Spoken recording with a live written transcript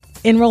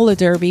In roller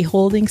derby,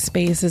 holding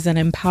space is an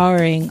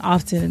empowering,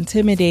 often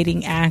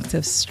intimidating act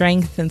of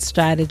strength and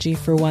strategy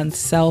for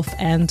oneself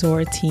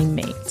and/or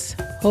teammates.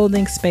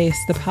 Holding Space,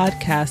 the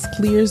podcast,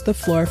 clears the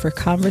floor for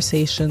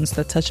conversations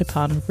that touch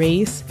upon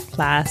race,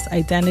 class,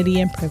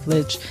 identity, and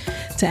privilege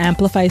to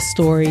amplify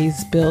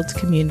stories, build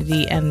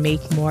community, and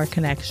make more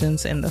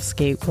connections in the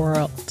skate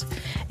world.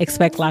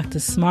 Expect lots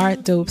of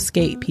smart, dope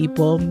skate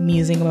people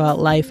musing about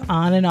life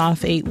on and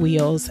off 8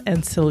 wheels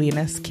and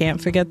silliness. Can't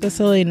forget the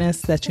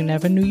silliness that you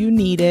never knew you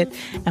needed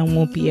and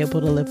won't be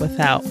able to live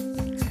without.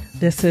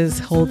 This is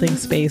Holding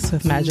Space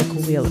with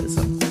Magical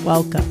Realism.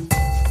 Welcome.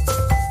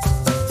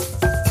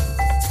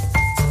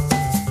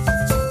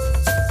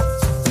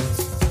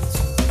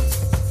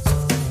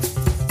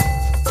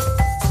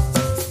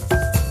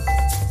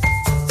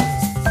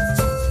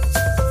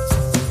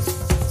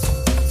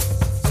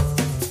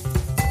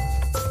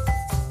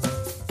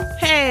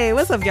 Hey,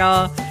 what's up,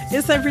 y'all?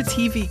 It's time for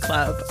TV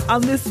Club.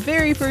 On this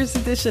very first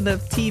edition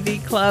of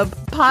TV Club,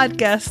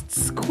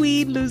 podcasts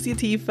Queen Lucia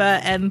Tifa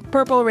and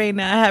Purple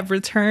Reina have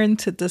returned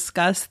to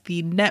discuss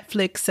the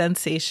Netflix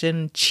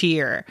sensation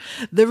Cheer.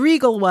 The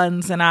Regal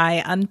Ones and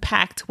I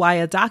unpacked why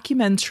a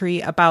documentary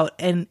about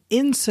an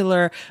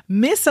insular,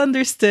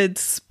 misunderstood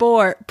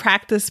sport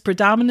practiced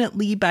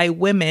predominantly by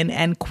women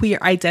and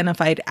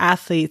queer-identified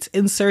athletes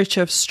in search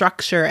of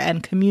structure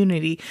and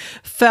community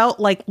felt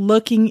like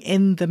looking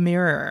in the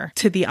mirror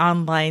to the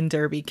online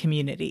derby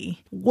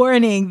community.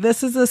 Warning,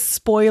 this is a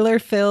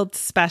spoiler-filled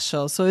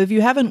special, so if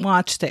you haven't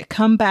watched it,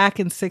 come back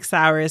in 6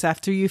 hours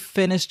after you've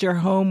finished your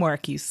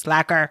homework, you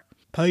slacker.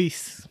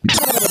 Peace.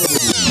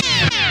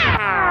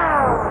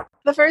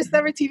 The first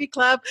ever TV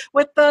Club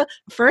with the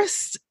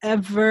first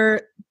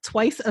ever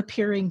twice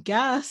appearing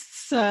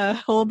guests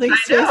holding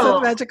space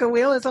with Magical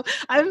Realism.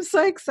 I'm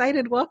so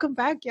excited. Welcome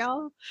back,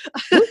 y'all.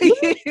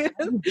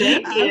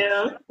 Thank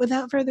you.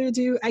 Without further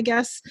ado, I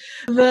guess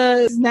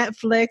the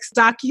Netflix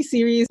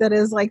docuseries that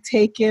is like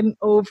taken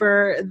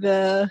over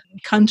the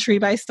country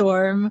by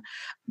storm,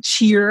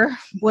 Cheer,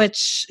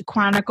 which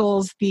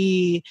chronicles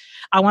the,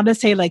 I want to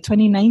say like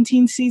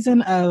 2019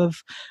 season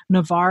of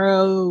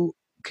Navarro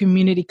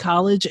Community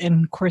College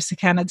in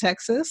Corsicana,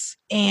 Texas.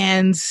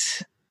 And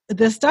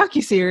this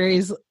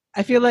docuseries,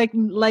 I feel like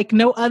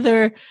no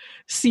other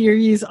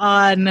series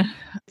on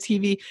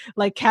TV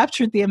like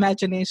captured the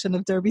imagination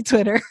of Derby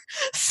Twitter.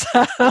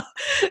 So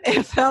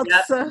it felt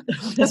so,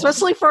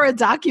 especially for a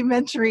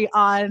documentary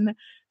on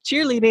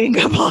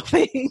cheerleading of all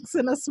things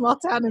in a small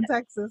town in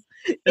Texas,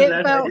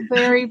 it felt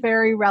very,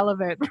 very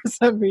relevant for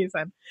some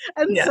reason.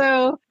 And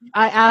so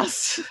I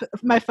asked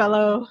my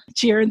fellow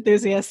cheer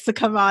enthusiasts to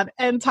come on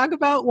and talk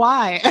about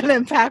why and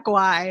unpack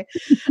why.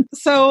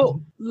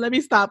 So let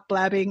me stop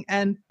blabbing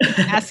and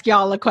ask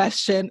y'all a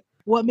question.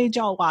 What made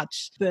y'all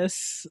watch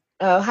this?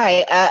 Oh,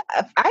 hi.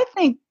 I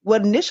think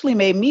what initially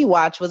made me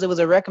watch was it was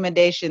a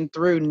recommendation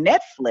through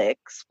Netflix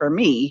for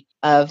me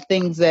of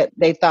things that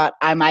they thought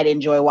I might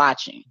enjoy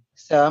watching.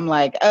 So I'm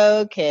like,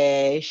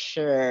 okay,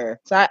 sure.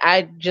 So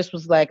I just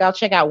was like, I'll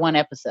check out one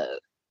episode.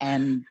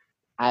 And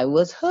I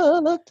was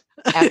hooked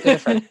after the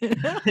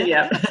first.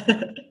 Yeah.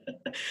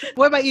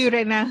 What about you,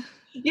 Reina?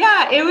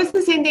 Yeah, it was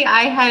the same thing.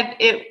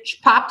 It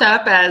popped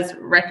up as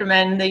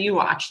recommend that you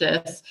watch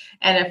this.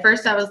 And at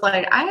first I was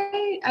like,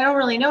 I don't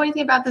really know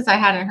anything about this. I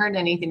hadn't heard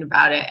anything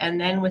about it. And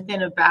then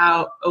within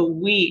about a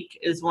week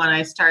is when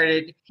I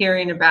started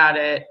hearing about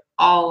it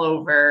all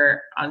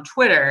over on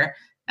Twitter.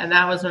 And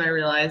that was when I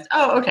realized,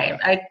 oh, okay,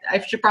 I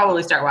should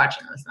probably start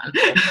watching this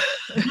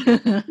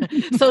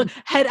then. So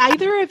had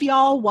either of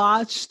y'all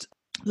watched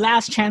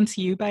Last Chance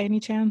U by any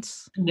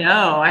chance?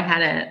 No, I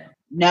hadn't.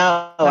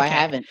 No, Okay. I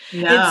haven't.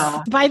 No.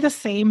 It's by the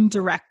same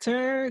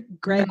director,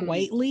 Greg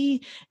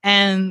Whiteley.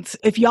 And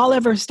if y'all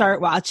ever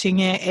start watching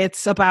it,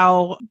 it's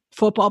about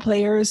football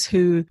players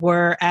who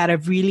were at a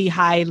really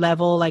high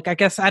level. Like, I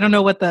guess, I don't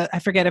know I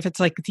forget if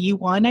it's like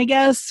D1, I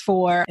guess,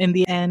 for in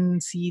the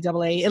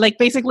NCAA. Like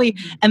basically,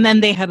 and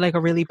then they had like a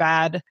really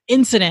bad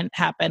incident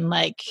happen,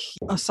 like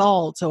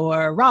assault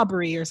or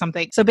robbery or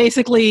something. So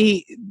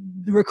basically,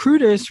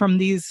 recruiters from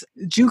these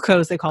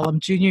JUCOs, they call them,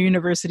 junior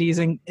universities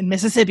in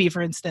Mississippi,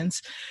 for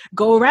instance,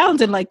 go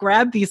around and like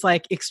grab these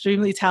like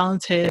extremely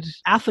talented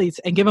athletes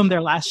and give them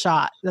their last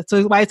shot. That's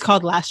why it's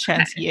called Last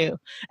Chance U.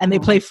 And they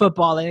play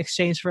football in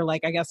exchange for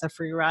like, I guess, a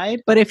free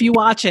ride. But if you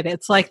watch it,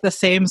 it's like the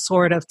same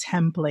sort of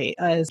template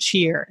as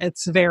Cheer.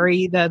 It's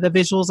very, the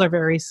visuals are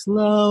very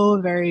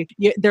slow,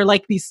 they're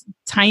like these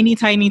tiny,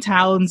 tiny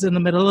towns in the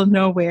middle of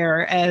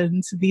nowhere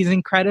and these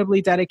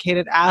incredibly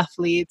dedicated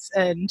athletes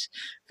and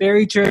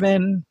very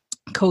driven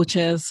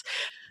coaches.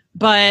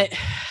 But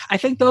I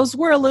think those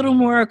were a little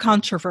more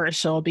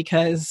controversial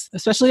because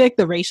especially like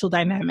the racial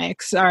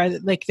dynamics are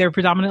like they're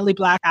predominantly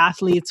Black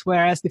athletes,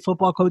 whereas the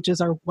football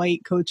coaches are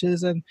white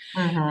coaches, and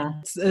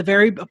it's a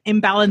very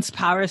imbalanced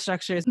power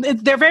structures.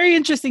 They're very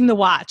interesting to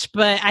watch,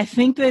 but I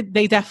think that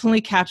they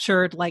definitely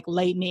captured like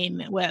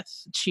lightning with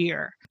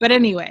Cheer. But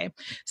anyway,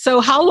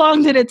 so how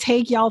long did it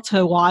take y'all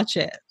to watch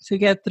it, to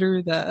get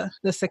through the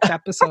 6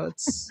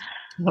 episodes?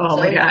 Oh So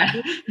my it God.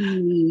 took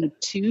me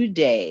 2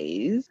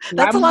 days.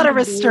 That's a lot of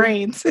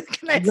restraint.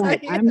 Can I tell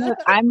Right. you?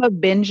 I'm a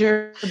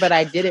binger, but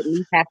I did at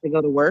least have to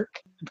go to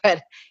work.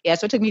 But yeah,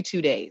 so it took me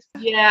 2 days.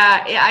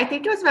 Yeah, I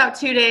think it was about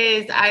 2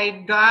 days.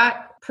 I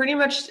got pretty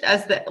much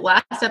as the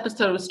last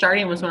episode was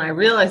starting was when I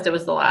realized it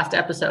was the last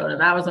episode.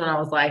 And that was when I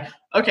was like,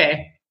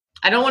 okay,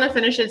 I don't want to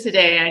finish it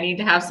today. I need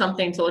to have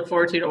something to look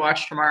forward to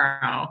watch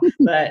tomorrow.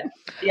 But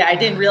yeah, I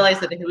didn't realize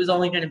that it was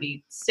only going to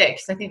be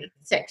 6. I think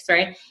it's 6,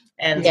 right?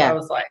 And so I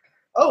was like,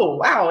 oh,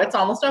 wow, it's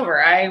almost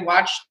over. I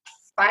watched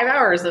 5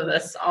 hours of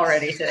this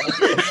already today.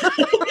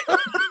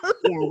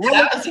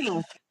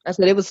 I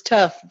said it was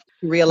tough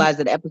to realize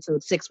that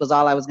episode 6 was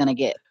all I was going to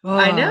get.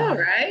 I know,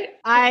 right?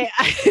 I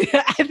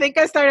think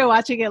I started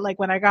watching it like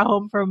when I got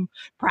home from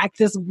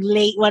practice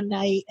late one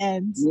night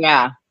and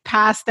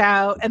passed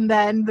out, and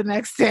then the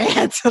next day I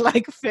had to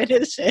like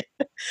finish it.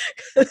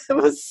 It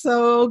was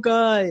so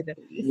good.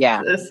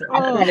 Yeah. I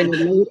started it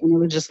late and it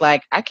was just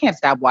like, I can't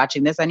stop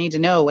watching this. I need to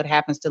know what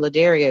happens to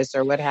Ladarius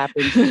or what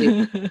happens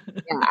to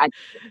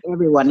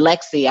everyone.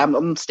 Lexi,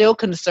 I'm still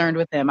concerned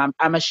with him.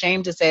 I'm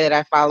ashamed to say that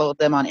I follow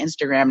them on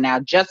Instagram now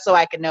just so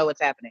I can know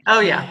what's happening.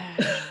 Oh yeah.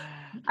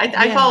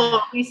 I follow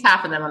at least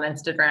half of them on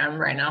Instagram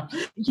right now.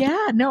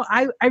 Yeah, no,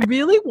 I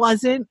really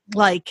wasn't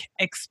like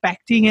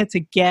expecting it to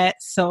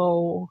get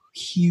so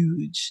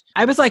huge.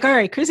 I was like, all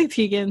right, Chrissy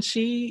Teigen,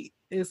 she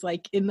is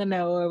like in the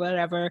know or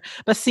whatever.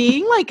 But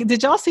seeing like,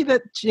 did y'all see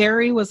that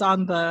Jerry was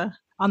on the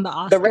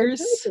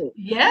Oscars?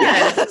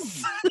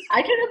 Yes.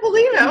 I couldn't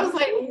believe it. I was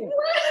like,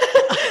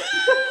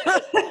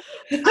 what?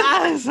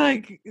 I was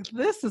like,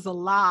 this is a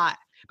lot.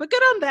 But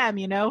good on them,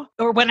 you know?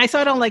 Or when I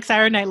saw it on like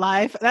Saturday Night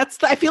Live,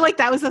 I feel like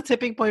that was a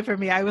tipping point for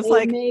me. I was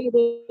like, made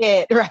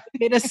it. Right.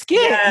 Made a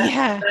skit.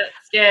 Yeah. That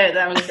skit,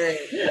 that was great.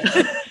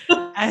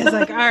 I was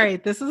like, all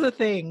right, this is a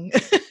thing.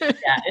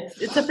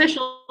 It's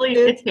officially,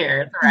 it's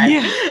here. It's all right.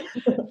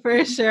 Yeah,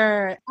 for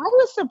sure. I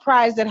was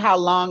surprised at how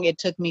long it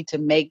took me to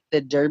make the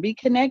Derby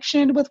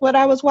connection with what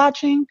I was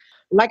watching.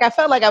 Like, I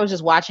felt like I was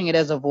just watching it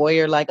as a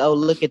voyeur, like, oh,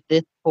 look at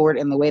this sport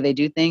and the way they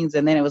do things.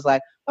 And then it was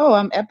like, oh,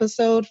 I'm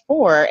episode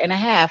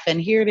 4.5. And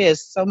here it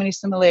is. So many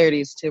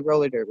similarities to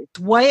roller derby.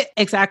 What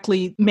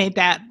exactly made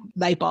that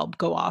light bulb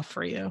go off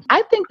for you?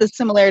 I think the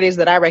similarities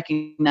that I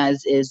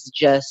recognize is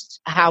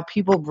just how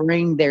people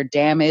bring their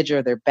damage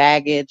or their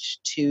baggage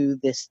to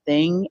this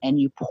thing and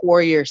you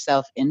pour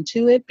yourself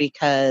into it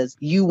because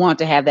you want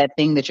to have that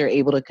thing that you're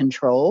able to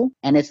control.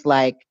 And it's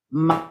like,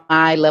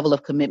 my level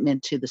of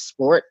commitment to the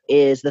sport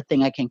is the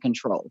thing I can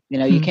control. You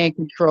know, you can't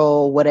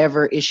control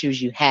whatever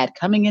issues you had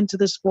coming into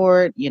the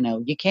sport. You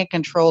know, you can't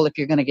control if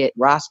you're going to get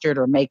rostered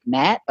or make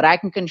mat, but I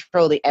can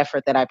control the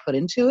effort that I put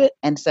into it.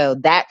 And so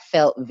that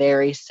felt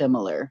very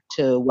similar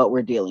to what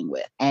we're dealing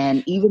with.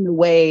 And even the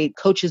way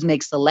coaches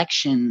make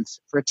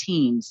selections for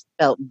teams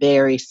felt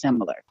very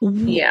similar.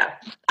 Yeah.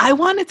 I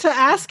wanted to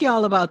ask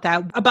y'all about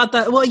that, about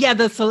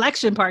the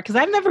selection part, because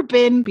I've never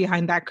been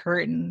behind that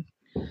curtain.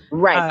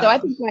 Right. So I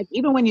think like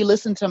even when you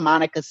listen to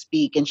Monica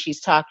speak and she's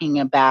talking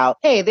about,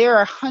 hey, there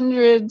are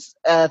hundreds,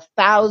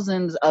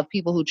 thousands of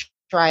people who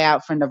try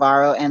out for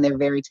Navarro and they're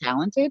very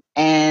talented.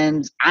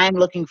 And I'm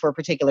looking for a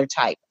particular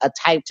type, a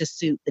type to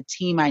suit the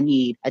team I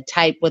need, a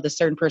type with a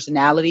certain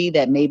personality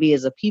that maybe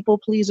is a people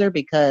pleaser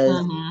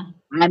because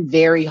I'm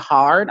very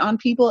hard on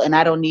people and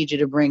I don't need you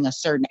to bring a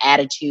certain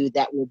attitude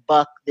that will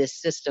buck this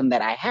system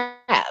that I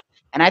have.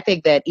 And I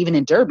think that even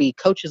in Derby,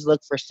 coaches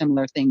look for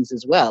similar things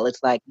as well.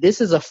 It's like,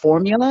 this is a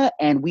formula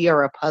and we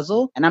are a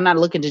puzzle. And I'm not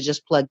looking to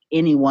just plug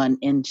anyone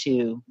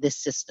into this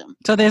system.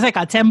 So there's like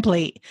a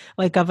template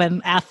like of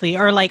an athlete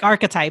or like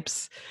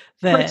archetypes.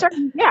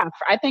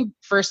 I think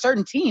for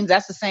certain teams,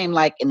 that's the same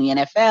like in the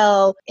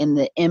NFL, in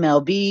the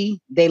MLB,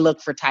 they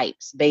look for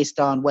types based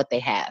on what they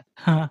have.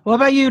 What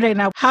about you right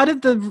now? How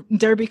did the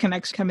Derby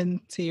connection come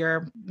into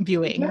your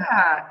viewing?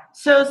 Yeah.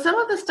 So some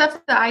of the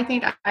stuff that I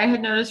think I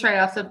had noticed right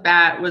off the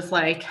bat was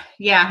like,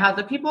 how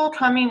the people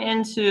coming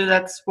into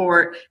that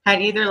sport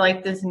had either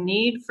like this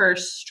need for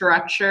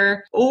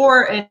structure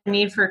or a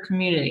need for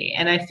community.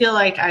 And I feel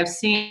like I've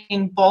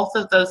seen both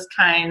of those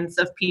kinds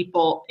of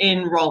people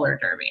in roller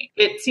derby.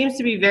 It seems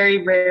to be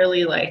very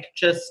rarely like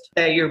just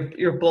that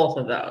you're both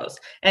of those.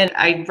 And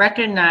I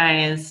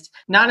recognized,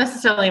 not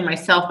necessarily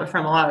myself, but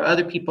from a lot of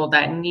other people,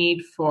 that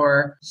need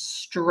for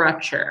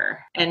structure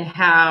and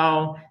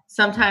how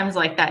sometimes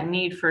like that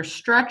need for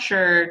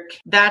structure,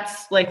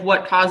 that's like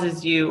what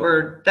causes you,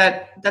 or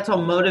that's what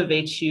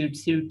motivates you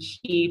to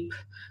keep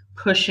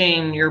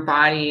pushing your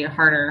body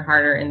harder and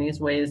harder in these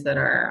ways that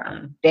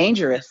are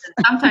dangerous,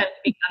 sometimes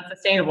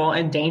unsustainable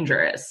and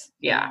dangerous.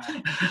 Yeah.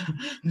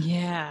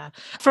 Yeah.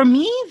 For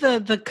me,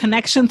 the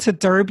connection to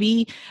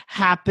Derby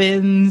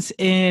happens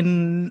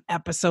in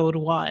episode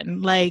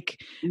 1.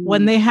 Like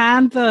when they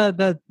had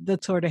the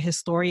sort of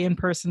historian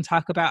person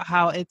talk about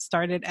how it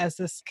started as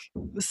this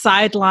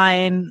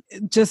sideline,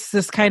 just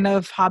this kind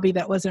of hobby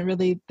that was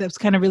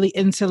kind of really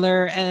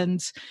insular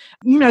and,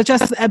 you know,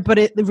 but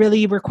it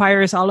really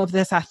requires all of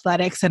this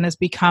athletics and has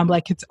become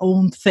like its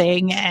own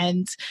thing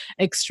and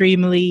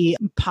extremely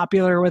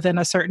popular within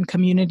a certain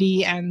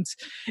community. And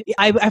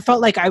I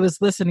felt like I was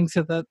listening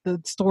to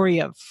the story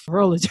of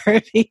roller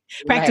derby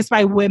practiced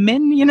by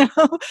women, you know.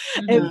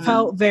 It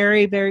felt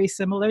very, very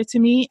similar to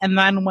me. And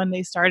then when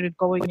they started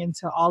going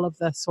into all of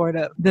the sort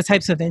of the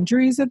types of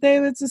injuries that they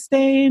would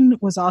sustain,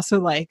 was also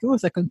like, it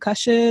was the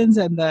concussions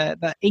and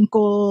the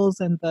ankles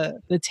and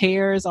the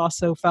tears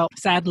also felt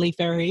sadly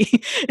very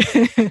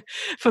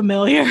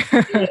familiar.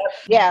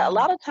 Yeah, a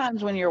lot of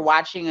times when you're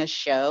watching a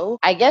show,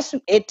 I guess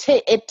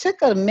it took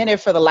a minute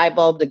for the light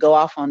bulb to go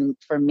off on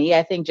for me.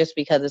 I think just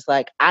because it's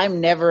like I'm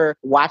never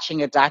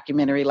watching a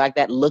documentary like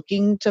that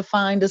looking to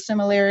find a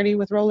similarity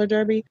with roller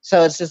derby.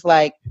 So it's just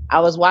like I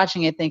was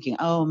watching it thinking,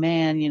 oh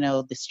man, you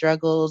know, the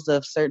struggles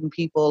of certain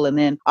people, and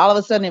then all of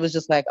a sudden it was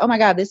just like, oh my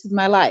God, this is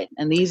my life,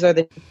 and these are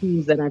the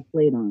teams that I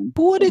played on.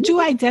 Who did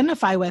you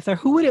identify with, or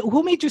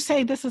who made you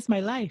say this is my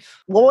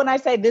life? Well, when I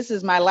say this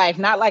is my life,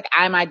 not like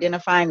I'm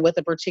identifying with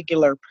a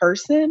particular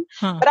person,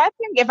 but I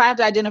think if I have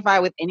to identify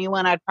with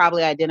anyone, I'd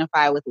probably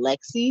identify with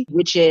Lexi,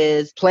 which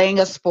is playing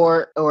a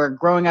sport or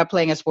growing up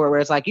playing a sport where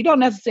it's like you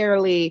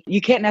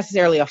can't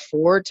necessarily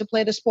afford to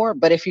play the sport,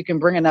 but if you can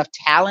bring enough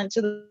talent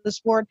to the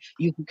sport,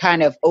 you can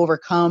kind of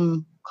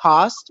overcome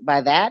cost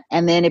by that,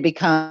 and then it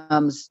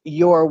becomes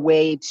your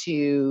way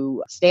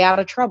to stay out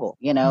of trouble.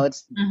 You know,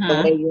 it's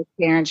the way your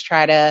parents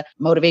try to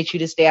motivate you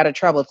to stay out of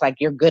trouble. It's like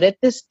you're good at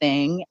this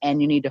thing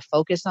and you need to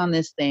focus on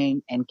this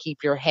thing and keep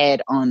your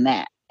head on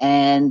that.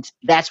 And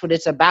that's what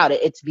it's about.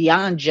 It's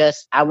beyond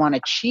just, I want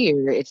to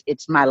cheer.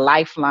 It's my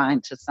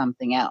lifeline to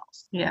something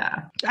else.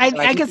 Yeah.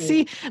 I could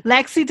see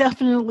Lexi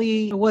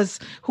definitely was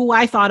who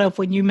I thought of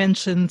when you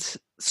mentioned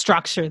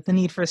structure, the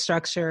need for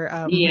structure.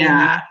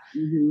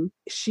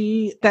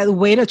 She, that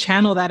way to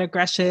channel that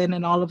aggression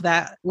and all of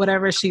that,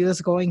 whatever she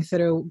was going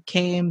through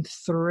came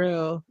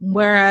through.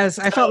 Whereas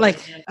I felt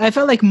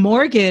like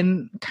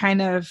Morgan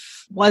kind of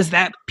was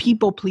that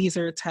people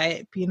pleaser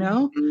type, you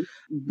know,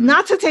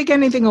 not to take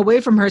anything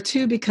away from her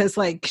too, because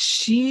like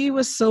she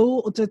was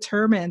so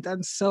determined.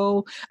 And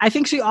so I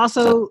think she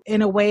also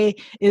in a way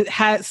it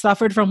had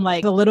suffered from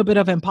like a little bit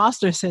of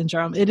imposter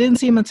syndrome. It didn't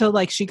seem until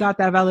like she got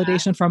that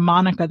validation from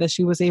Monica that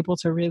she was able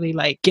to really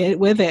like get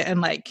with it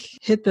and like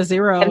hit the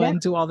zero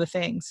and do all the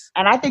things.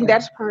 And I think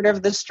that's part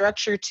of the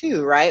structure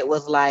too, right?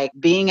 Was like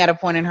being at a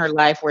point in her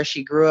life where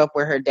she grew up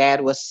where her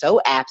dad was so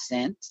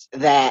absent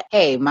that,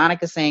 hey,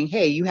 Monica's saying,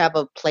 hey, you have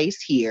a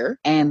place here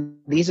and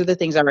these are the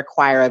things I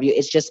require of you.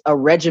 It's just a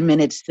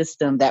regimented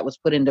system that was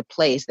put into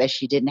place that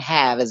she didn't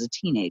have as a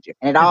teenager.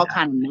 And it all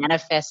kind of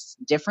manifests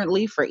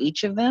differently for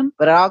each of them,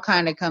 but it all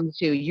kind of comes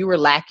to you were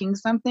lacking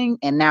something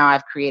and now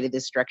I've created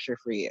this structure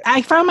for you.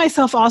 I found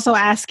myself also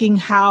asking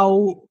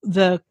how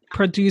the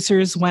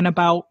producers went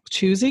about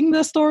choosing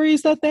the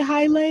stories that they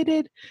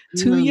highlighted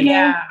to, you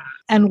know,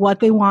 and what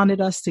they wanted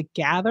us to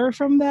gather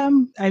from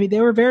them. I mean, they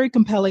were very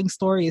compelling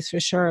stories for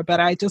sure, but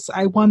I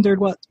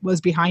wondered what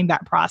was behind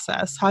that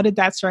process. How did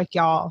that strike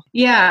y'all?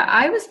 Yeah,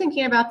 I was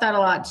thinking about that a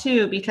lot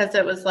too, because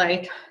it was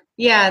like,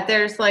 yeah,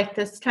 there's like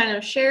this kind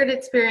of shared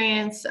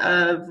experience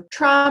of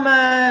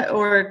trauma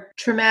or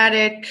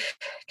traumatic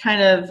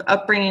kind of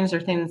upbringings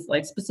or things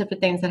like specific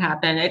things that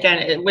happen.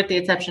 Again, with the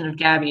exception of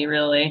Gabby,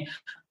 really.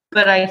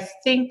 But I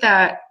think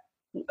that,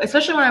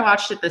 especially when I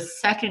watched it the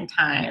second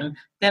time,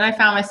 then I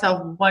found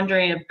myself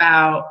wondering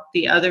about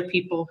the other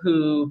people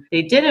who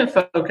they didn't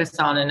focus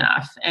on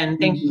enough and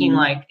thinking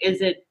like,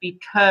 is it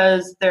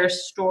because their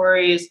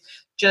stories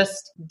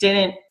just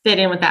didn't fit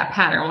in with that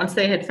pattern? Once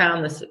they had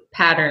found this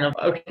pattern of,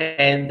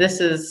 okay, this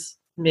is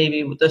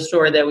maybe the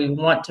story that we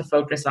want to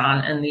focus on,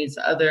 and these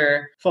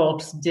other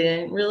folks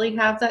didn't really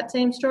have that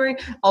same story.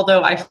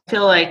 Although I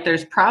feel like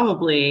there's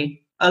probably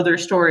other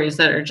stories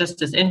that are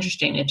just as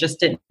interesting. It just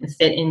didn't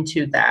fit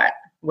into that,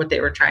 what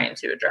they were trying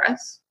to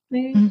address.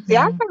 See,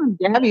 I found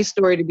Gabby's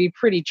story to be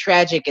pretty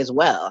tragic as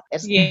well.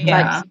 It's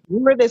like you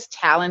were this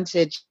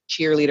talented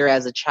cheerleader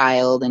as a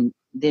child, and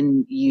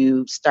then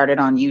you started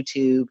on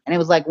YouTube. And it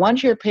was like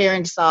once your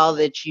parents saw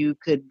that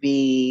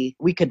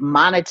we could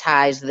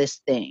monetize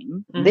this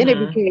thing, then it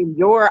became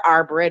you're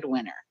our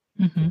breadwinner.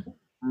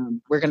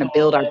 We're going to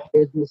build our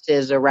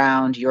businesses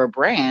around your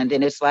brand.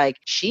 And it's like,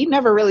 she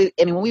never really,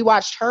 I mean, when we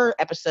watched her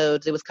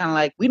episodes, it was kind of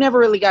like, we never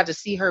really got to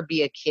see her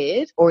be a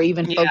kid or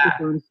even focus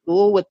on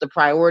school with the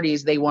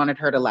priorities they wanted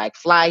her to like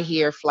fly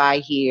here,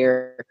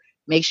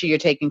 make sure you're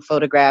taking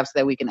photographs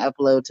that we can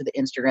upload to the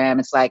Instagram.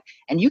 It's like,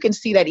 and you can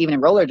see that even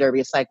in roller derby.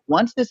 It's like,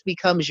 once this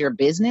becomes your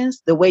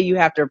business, the way you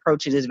have to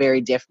approach it is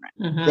very different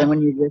than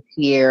when you're just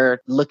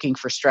here looking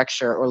for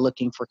structure or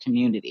looking for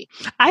community.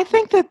 I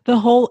think that the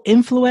whole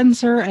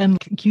influencer and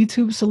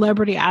YouTube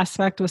celebrity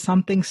aspect was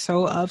something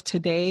so of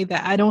today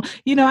that I don't,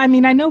 you know, I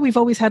mean, I know we've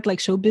always had like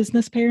show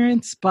business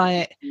parents,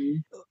 but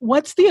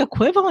what's the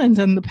equivalent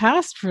in the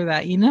past for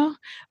that, you know?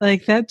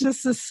 Like that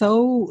just is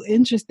so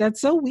interesting.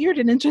 That's so weird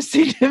and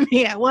interesting to me.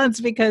 me at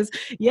once because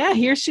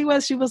here she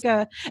was.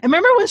 I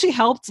remember when she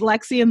helped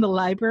Lexi in the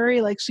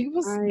library, like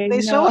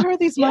they showed her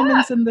these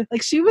moments in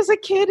like she was a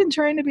kid and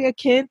trying to be a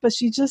kid, but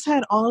she just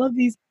had all of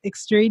these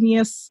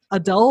extraneous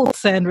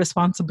adults and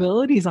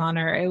responsibilities on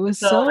her. It was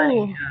so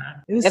hard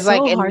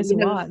to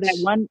watch.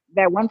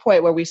 That one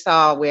point where we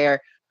saw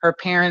where her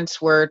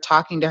parents were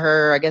talking to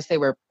her, I guess they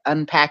were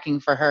unpacking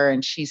for her,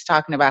 and she's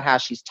talking about how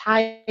she's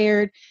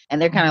tired, and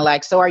they're kind of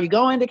like, so are you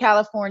going to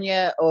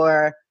California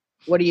or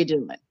what are you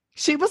doing?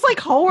 She was like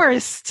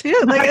hoarse too.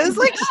 Like it was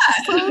like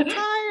she's so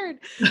tired.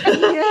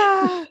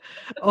 Yeah.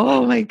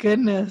 Oh my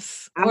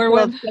goodness. I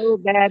felt so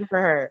bad for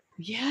her.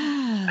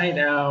 Yeah. I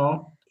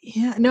know.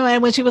 Yeah, no,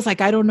 and when she was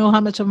like, I don't know how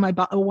much of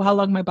how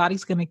long my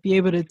body's going to be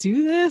able to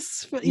do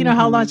this,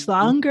 how much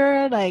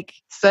longer, like.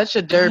 Such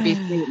a Derby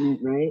statement,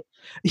 right?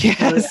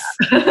 Yes,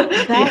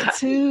 that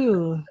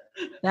too.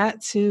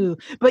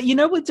 But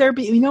with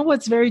Derby,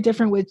 what's very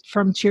different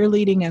from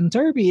cheerleading and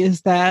Derby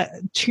is that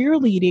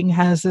cheerleading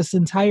has this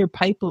entire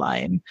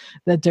pipeline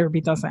that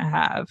Derby doesn't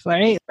have,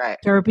 right?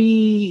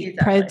 Derby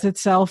prides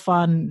itself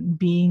on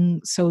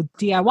being so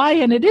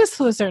DIY, and it is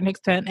to a certain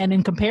extent, and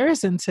in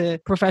comparison to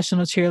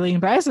professional cheerleading.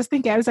 But I was just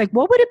thinking, I was like,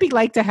 what would it be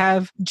like to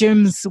have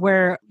gyms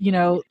where,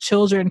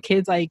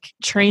 kids like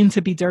train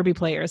to be Derby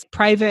players,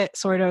 private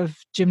sort of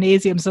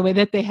gymnasiums, the way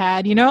that they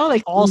had,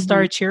 like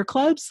all-star cheer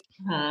clubs?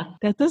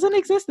 That doesn't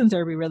exist in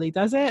Derby, really,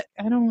 does it?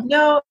 I don't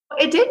know.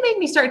 It did make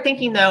me start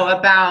thinking though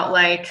about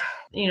like,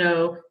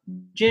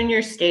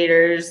 junior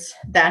skaters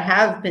that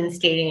have been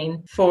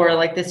skating for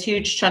like this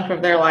huge chunk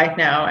of their life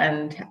now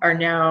and are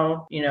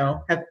now,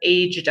 have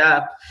aged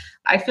up.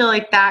 I feel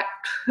like that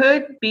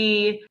could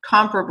be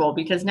comparable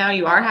because now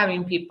you are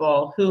having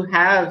people who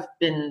have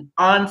been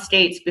on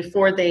skates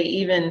before they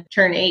even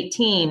turn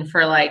 18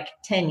 for like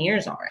 10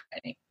 years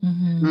already.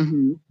 Mm-hmm.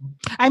 Mm-hmm.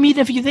 I mean,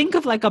 if you think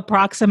of like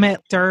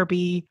approximate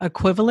Derby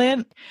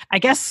equivalent, I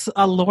guess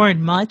a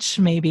Lauren Much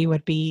maybe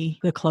would be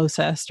the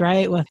closest,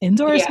 right? With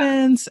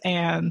endorsements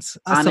and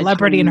a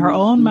celebrity in her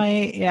own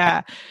right.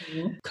 Yeah.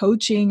 Mm-hmm.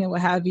 Coaching and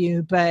what have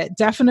you. But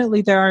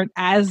definitely there aren't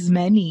as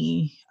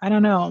many. I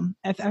don't know.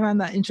 I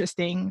found that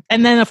interesting.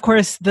 And then, of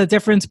course, the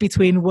difference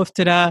between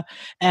WFTDA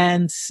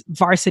and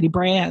Varsity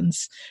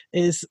Brands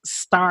is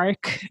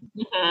stark.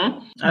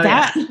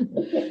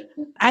 Mm-hmm.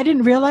 I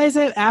didn't realize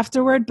it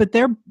afterward, but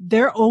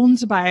they're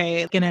owned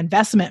by an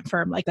investment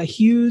firm, like a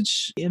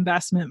huge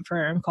investment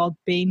firm called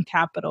Bain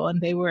Capital,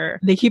 and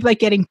they keep like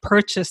getting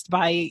purchased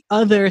by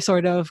other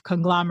sort of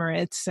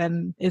conglomerates,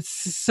 and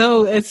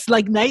it's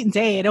like night and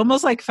day. It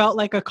almost like felt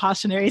like a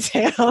cautionary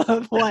tale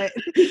of what.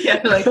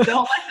 Yeah, like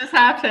don't let this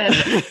happen.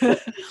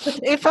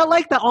 It felt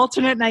like the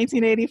alternate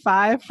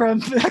 1985 from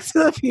Back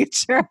to the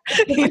Future.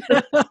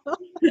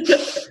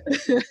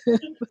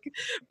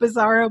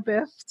 Bizarro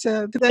Biff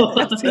to the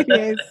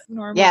FTVA's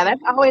normal. Yeah,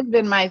 that's always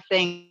been my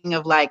thing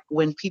of like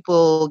when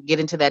people get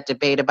into that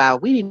debate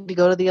about we need to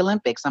go to the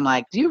Olympics. I'm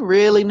like, do you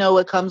really know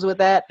what comes with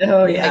that?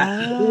 Oh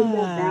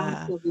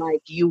yeah.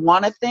 Like you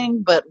want a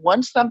thing, but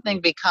once something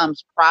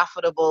becomes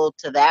profitable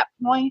to that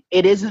point,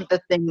 it isn't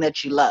the thing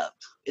that you love.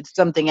 It's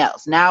something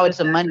else. Now it's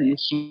a money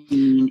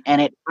machine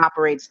and it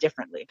operates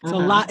differently. It's a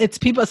lot. It's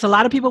a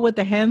lot of people with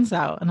their hands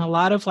out and a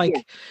lot of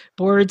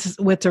boards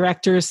with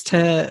directors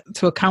to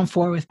account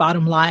for with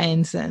bottom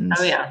lines and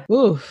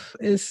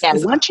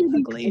once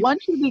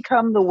you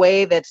become the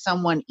way that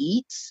someone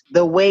eats,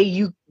 the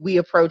way we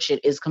approach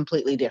it is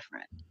completely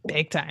different.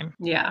 Big time.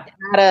 Yeah. It's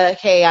not a,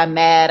 hey, I'm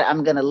mad,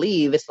 I'm going to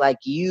leave. It's like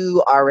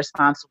you are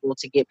responsible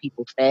to get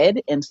people fed.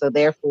 And so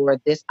therefore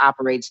this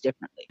operates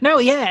differently. No,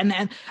 yeah.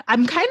 And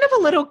I'm kind of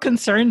a little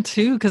concerned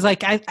too, because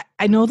like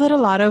I know that a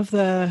lot of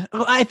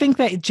I think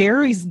that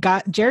Jerry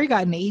got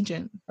an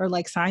agent or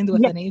like signed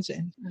with an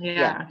agent.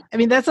 Yeah. I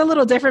mean, that's a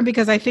little different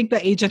because I think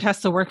the agent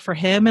has to work for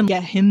him and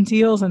get him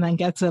deals and then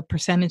gets a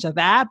percentage of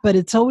that. But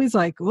it's always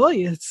like,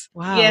 wow.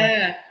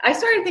 Yeah. I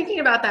started thinking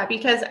about that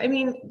because I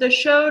mean, the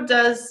show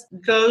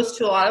goes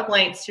to a lot of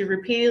lengths to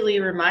repeatedly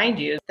remind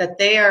you that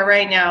they are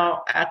right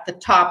now at the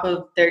top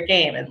of their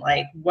game and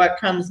like what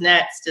comes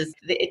next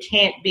it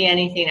can't be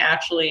anything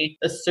actually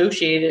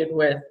associated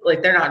with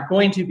like they're not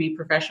going to be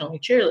professionally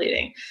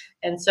cheerleading.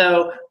 And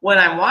so when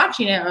I'm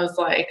watching it, I was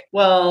like,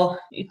 well,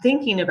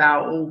 thinking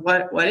about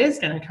what is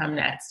going to come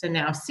next, and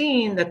now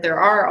seeing that there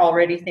are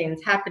already things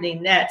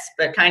happening next,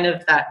 but kind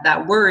of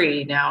that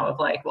worry now of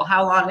like, well,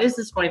 how long is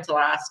this going to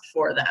last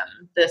for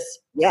them? This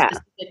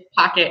specific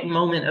pocket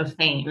moment of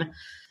fame.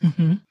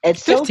 Mm-hmm.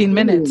 It's 15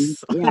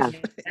 minutes. Yeah.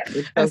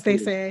 As they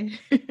say.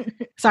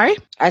 Sorry?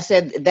 I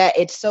said that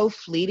it's so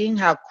fleeting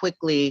how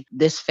quickly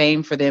this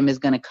fame for them is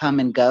going to come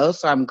and go.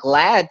 So I'm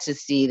glad to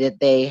see that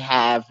they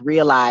have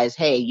realized,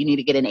 hey, you need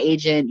to get an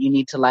agent. You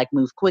need to like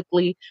move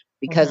quickly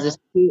because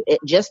it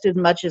just as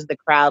much as the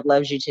crowd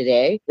loves you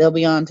today, they'll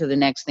be on to the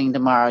next thing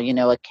tomorrow.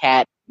 A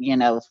cat,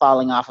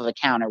 falling off of a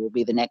counter will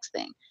be the next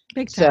thing.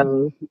 Big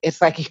time. So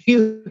it's like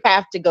you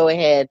have to go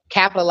ahead,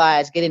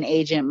 capitalize, get an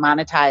agent,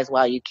 monetize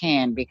while you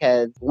can,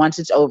 because once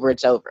it's over,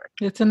 it's over.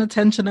 It's an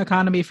attention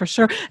economy for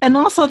sure. And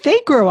also they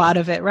grow out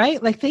of it,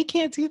 right? Like they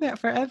can't do that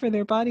forever.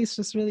 Their bodies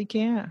just really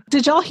can't.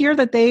 Did y'all hear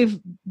that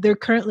they're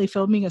currently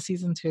filming a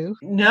season 2?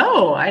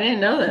 No, I didn't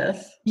know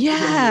this.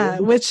 Yeah,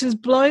 which is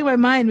blowing my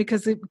mind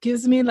because it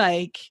gives me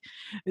like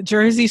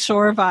Jersey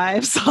Shore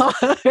vibes.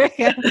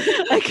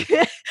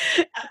 Like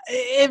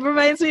it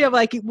reminds me of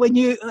like when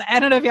I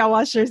don't know if y'all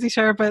watch Jersey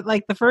Shore, but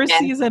like the first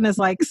season is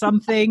like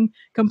something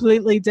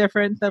completely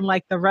different than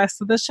like the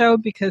rest of the show,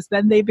 because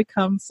then they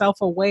become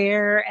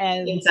self-aware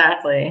and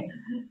exactly.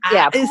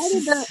 Yeah,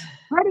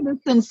 part of the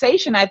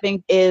sensation, I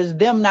think, is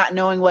them not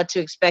knowing what to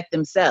expect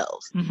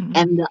themselves,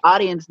 and the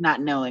audience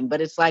not knowing.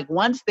 But it's like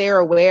once they're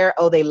aware,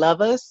 oh, they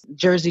love us.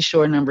 Jersey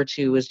Shore number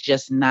 2 is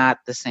just not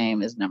the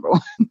same as number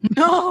 1.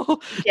 No.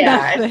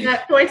 Yeah, nothing. It's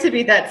not going to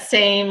be that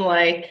same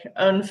like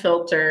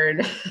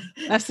unfiltered.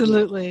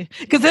 Absolutely.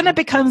 Because then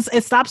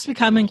it stops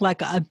becoming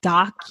like a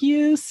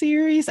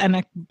docu-series and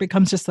it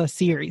becomes just a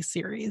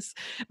series.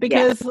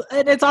 Because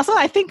and it's also,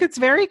 I think it's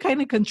very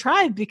kind of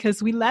contrived,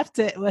 because we left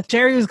it with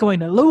Jerry was going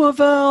to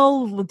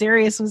Louisville,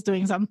 Darius was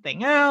doing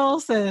something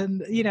else, and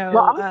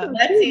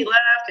Betsy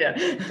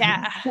left.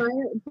 Yeah.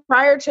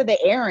 Prior to the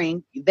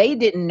airing, they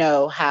didn't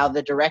know how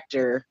the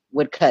director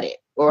would cut it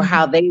or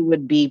how they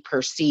would be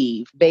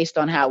perceived based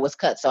on how it was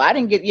cut. So I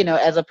didn't get,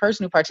 as a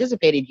person who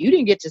participated, you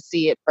didn't get to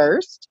see it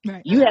first.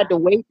 Right. You had to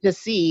wait to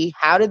see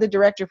how did the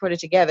director put it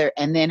together,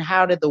 and then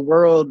how did the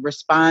world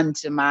respond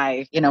to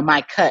my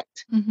cut.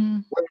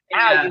 Where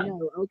now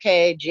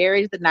okay,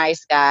 Jerry's the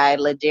nice guy,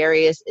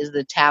 Ladarius is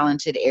the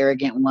talented,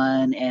 arrogant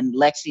one, and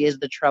Lexi is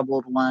the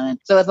troubled one.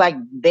 So it's like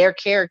their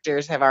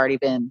characters have already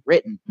been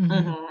written,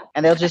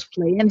 and they'll just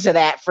play into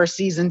that for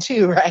season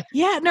 2, right?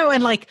 Yeah, no,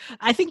 and like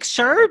I think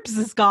Sherbs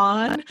is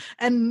gone,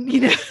 and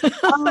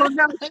oh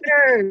no,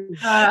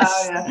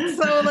 Sherbs.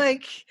 So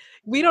like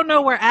we don't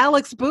know where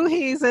Alex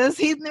Boohies is.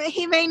 He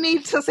may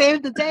need to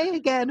save the day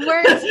again.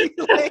 Where is he?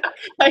 Like,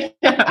 I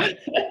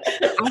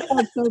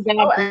felt so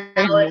bad.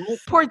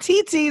 Alex. Poor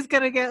TT's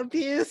gonna get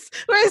abused.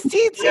 Where's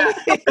TT? Yeah.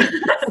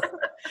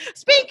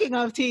 Speaking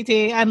of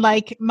TT and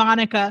like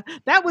Monica,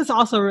 that was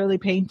also really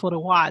painful to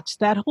watch.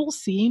 That whole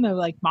scene of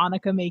like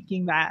Monica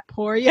making that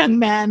poor young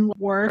man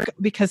work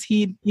because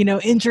he,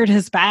 injured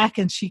his back,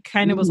 and she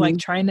kind of was like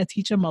trying to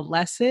teach him a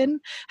lesson.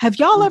 Have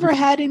y'all ever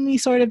had any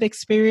sort of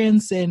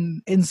experience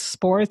in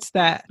sports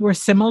that were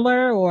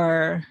similar,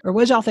 or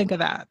what did y'all think of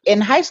that?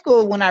 In high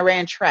school, when I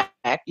ran track,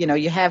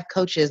 you have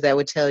coaches that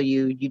would tell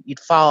you you'd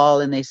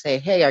fall and they say,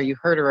 hey, are you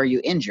hurt or are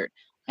you injured?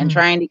 And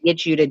trying to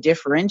get you to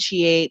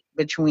differentiate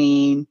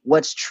between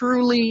what's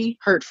truly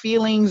hurt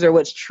feelings or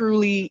what's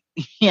truly,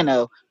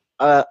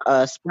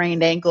 a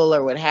sprained ankle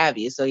or what have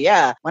you. So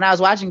yeah, when I was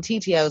watching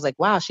TT, I was like,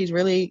 wow, she's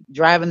really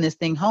driving this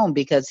thing home,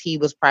 because he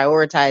was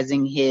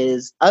prioritizing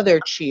his other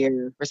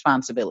cheer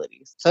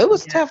responsibilities. So it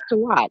was tough to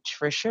watch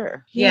for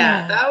sure.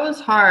 Yeah, that was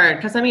hard,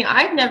 because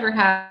I've never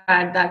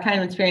had that kind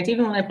of experience,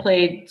 even when I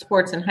played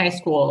sports in high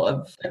school,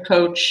 of a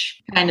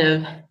coach kind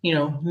of,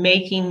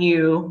 making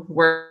you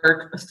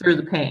work through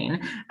the pain.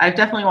 I've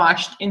definitely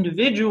watched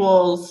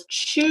individuals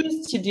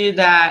choose to do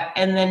that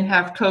and then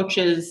have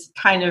coaches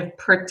kind of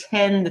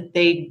pretend that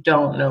they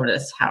don't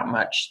notice how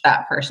much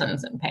that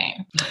person's in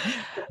pain.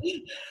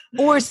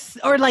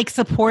 or like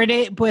support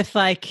it with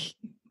like,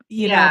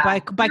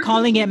 by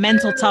calling it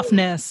mental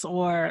toughness,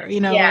 or,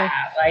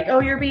 like, oh,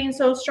 you're being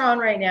so strong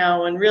right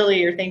now. And really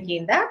you're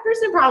thinking that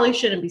person probably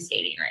shouldn't be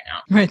skating right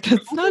now. Right.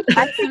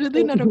 That's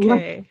really not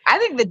okay. I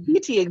think the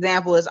DT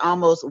example is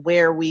almost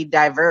where we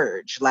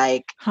diverge.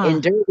 Like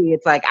in Derby,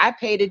 it's like, I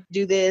pay to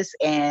do this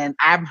and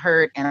I'm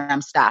hurt and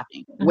I'm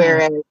stopping.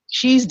 Whereas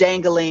she's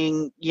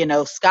dangling,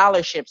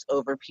 scholarships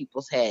over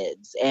people's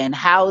heads and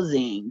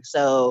housing.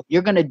 So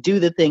you're going to do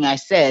the thing I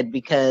said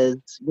because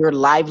your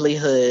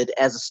livelihood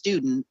as a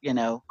student,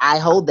 I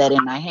hold that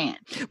in my hand.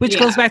 Which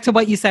goes back to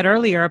what you said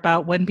earlier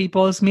about when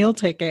people's meal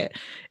ticket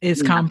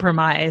is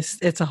compromised.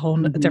 It's a whole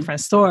different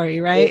story,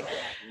 right?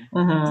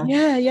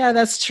 Yeah,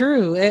 that's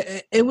true.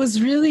 It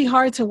was really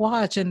hard to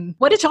watch. And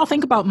what did y'all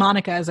think about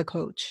Monica as a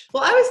coach?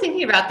 Well, I was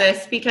thinking about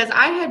this because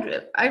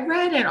I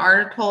read an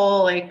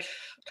article like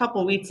a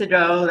couple weeks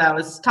ago that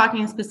was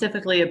talking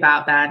specifically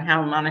about that and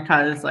how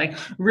Monica is like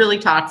really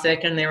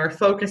toxic, and they were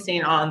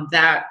focusing on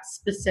that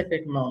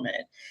specific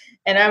moment.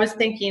 And I was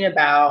thinking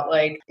about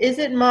like, is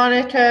it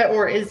Monica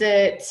or is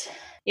it,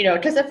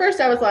 because at first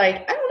I was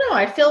like, I don't know.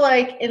 I feel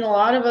like in a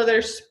lot of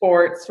other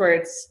sports where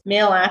it's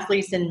male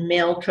athletes and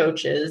male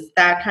coaches,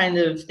 that kind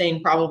of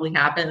thing probably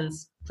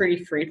happens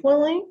pretty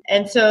frequently.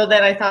 And so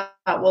then I thought,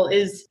 well,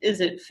 is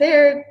it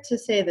fair to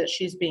say that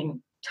she's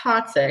being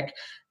toxic?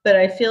 but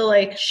I feel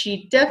like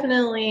she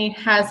definitely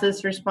has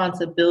this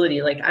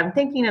responsibility. Like, I'm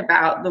thinking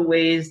about the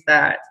ways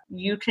that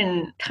you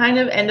can kind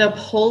of end up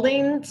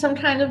holding some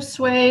kind of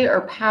sway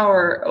or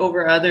power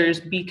over others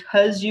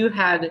because you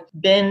had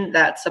been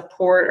that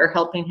support or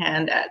helping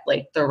hand at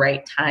like the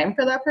right time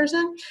for that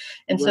person.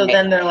 And so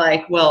then they're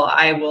like, well,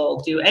 I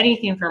will do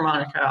anything for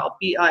Monica.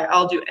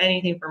 I'll do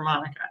anything for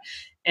Monica.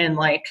 And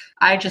like,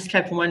 I just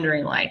kept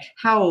wondering like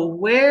how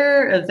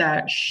aware of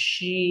that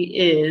she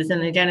is.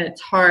 And again, it's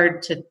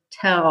hard to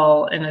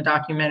tell in a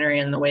documentary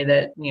in the way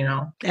that, you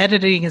know,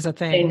 editing is a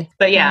thing.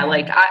 But yeah,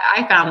 like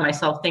I found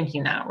myself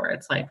thinking that, where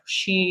it's like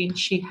she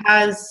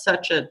has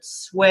such a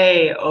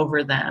sway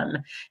over them.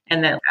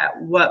 And that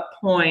at what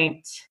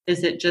point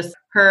is it just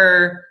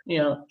her, you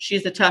know,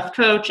 she's a tough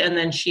coach, and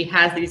then she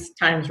has these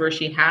times where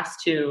she has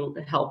to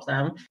help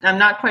them. I'm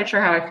not quite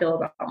sure how I feel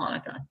about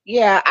Monica.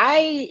 Yeah,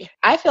 I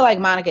feel like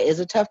Monica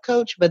is a tough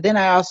coach, but then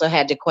I also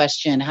had to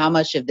question how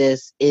much of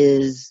this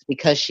is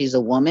because she's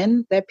a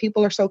woman that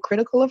people are so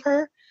critical of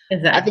her.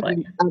 Exactly. I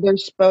think in other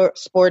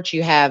sports,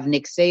 you have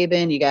Nick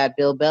Saban, you got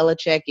Bill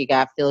Belichick, you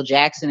got Phil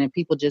Jackson, and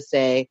people just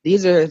say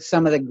these are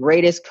some of the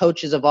greatest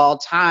coaches of all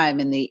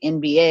time in the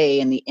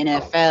NBA and the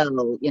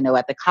NFL, you know,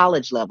 at the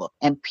college level.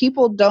 And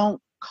people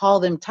don't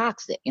call them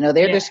toxic. You know,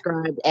 they're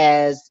described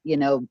as, you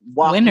know,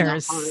 walking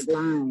winners, a hard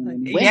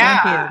line.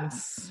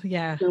 Champions.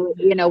 Yeah. So,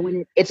 you know,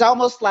 when it's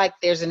almost like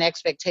there's an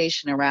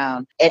expectation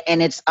around,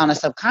 and it's on a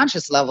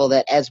subconscious level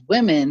that as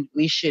women,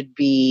 we should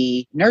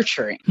be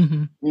nurturing.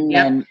 Mm-hmm.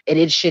 And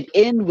it should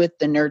end with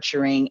the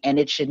nurturing, and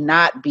it should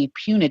not be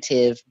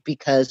punitive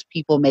because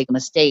people make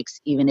mistakes,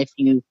 even if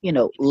you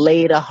know,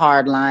 laid a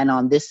hard line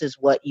on this is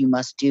what you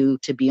must do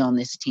to be on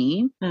this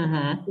team.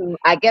 Mm-hmm. So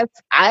I guess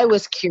I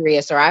was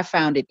curious, or I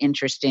found it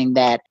interesting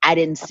that I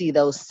didn't see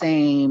those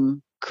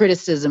same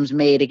criticisms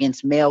made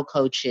against male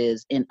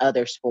coaches in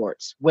other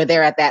sports where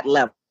they're at that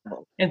level.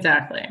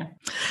 Exactly.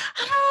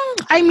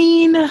 I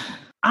mean,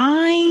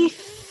 I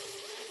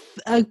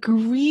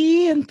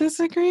agree and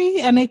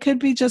disagree, and it could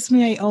be just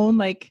my own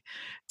like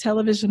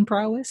television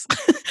prowess,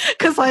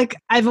 because like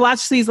I've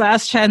watched these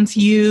Last Chance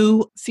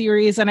U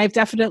series, and I've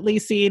definitely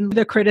seen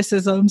the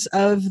criticisms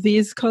of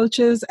these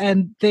coaches,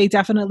 and they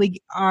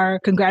definitely are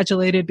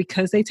congratulated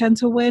because they tend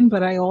to win,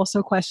 but I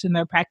also question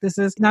their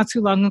practices. Not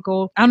too long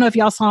ago, I don't know if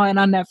y'all saw it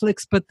on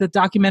Netflix, but the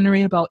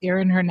documentary about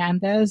Aaron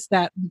Hernandez,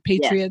 that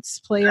Patriots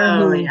player.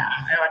 Yeah,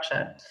 I watched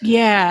it.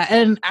 Yeah,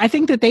 and I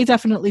think that they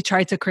definitely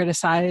tried to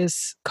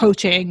criticize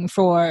coaching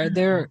for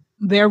their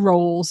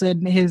roles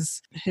in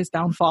his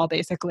downfall,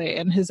 basically,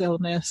 and his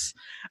illness.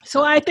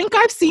 So I think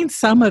I've seen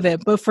some of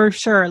it, but for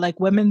sure, like,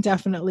 women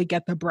definitely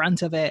get the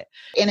brunt of it.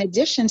 In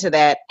addition to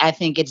that, I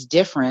think it's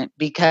different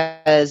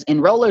because in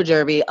roller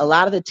derby, a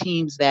lot of the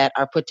teams that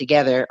are put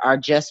together are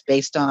just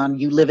based on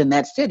you live in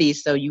that city,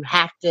 so you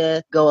have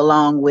to go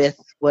along with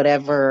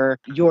whatever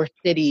your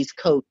city's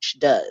coach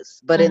does.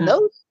 But in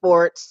those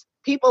sports,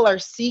 people are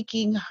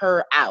seeking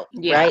her out,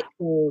 right?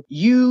 So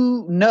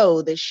you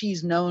know that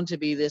she's known to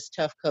be this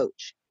tough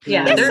coach.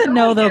 Yeah, Yes and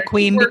no, though,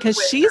 Queen,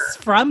 because she's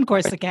from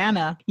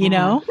Corsicana, you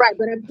know? Right,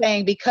 but I'm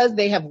saying because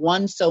they have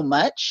won so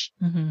much,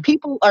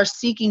 people are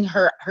seeking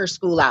her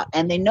school out,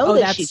 and they know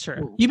that she's true.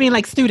 cool. You mean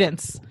like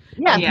students?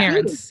 Yeah,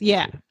 parents.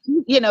 Yeah.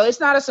 You know, it's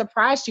not a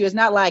surprise to you. It's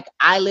not like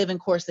I live in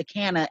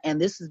Corsicana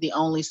and this is the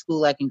only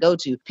school I can go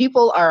to.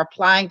 People are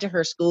applying to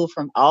her school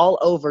from all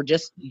over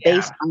just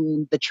based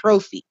on the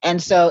trophy.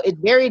 And so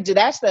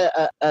that's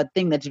a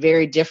thing that's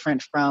very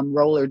different from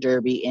roller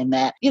derby in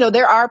that, you know,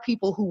 there are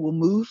people who will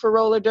move for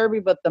roller derby,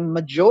 but the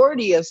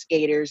majority of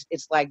skaters,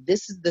 it's like,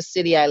 this is the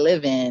city I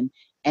live in,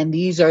 and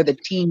these are the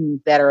teams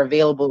that are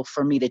available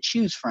for me to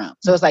choose from.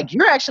 So it's like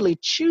you're actually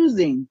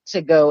choosing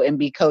to go and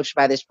be coached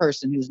by this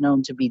person who's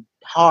known to be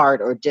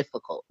hard or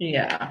difficult.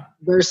 Yeah.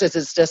 Versus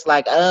it's just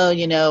like, oh,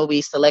 you know,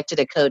 we selected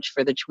a coach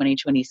for the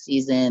 2020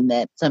 season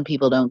that some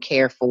people don't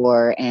care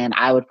for, and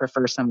I would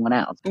prefer someone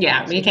else.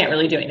 Yeah, but you can't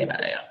really do anything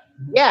about it.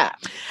 Yeah.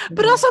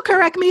 But also,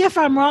 correct me if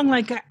I'm wrong,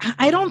 like,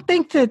 I don't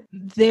think that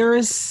there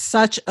is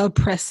such a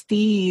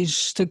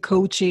prestige to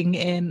coaching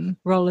in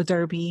roller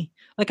derby.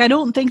 Like, I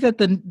don't think that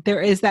there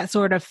is that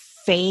sort of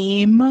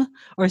fame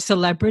or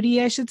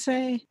celebrity, I should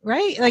say,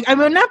 right? Like, I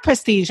mean, not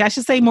prestige, I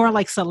should say more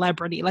like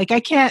celebrity. Like,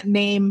 I can't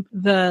name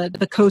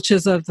the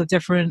coaches of the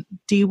different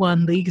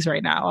D1 leagues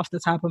right now off the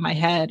top of my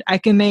head. I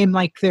can name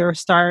like their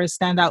stars,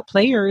 standout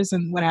players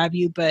and what have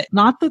you, but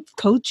not the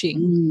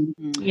coaching.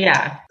 Mm-hmm.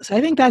 Yeah. So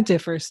I think that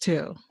differs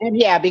too. And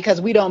yeah, because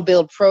we don't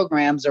build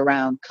programs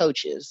around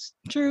coaches.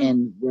 True.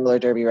 In roller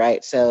derby,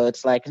 right? So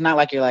it's like, it's not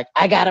like you're like,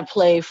 I got to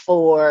play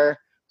for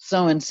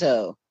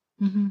so-and-so.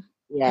 Mm-hmm.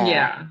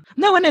 Yeah.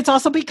 No, and it's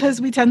also because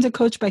we tend to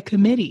coach by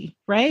committee,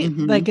 right?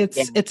 Mm-hmm. Like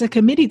it's a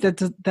committee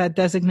that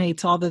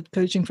designates all the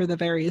coaching for the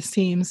various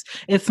teams.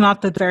 It's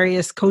not the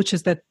various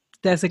coaches that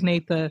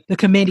designate the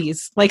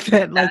committees, like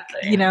that,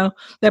 Exactly. like,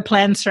 their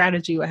plan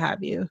strategy, what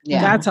have you.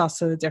 Yeah. That's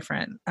also a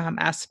different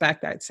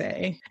aspect, I'd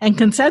say. And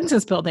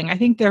consensus building. I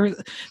think there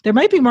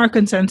might be more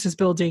consensus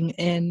building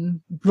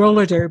in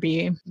roller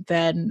derby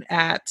than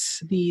at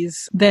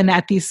these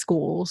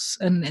schools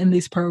and in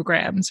these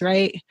programs,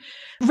 right?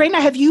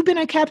 Raina, have you been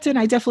a captain?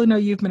 I definitely know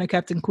you've been a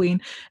captain,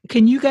 Queen.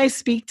 Can you guys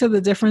speak to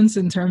the difference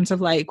in terms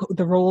of like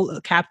the role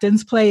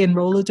captains play in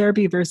roller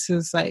derby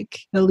versus like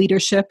the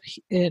leadership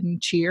in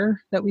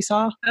cheer that we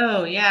saw?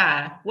 Oh,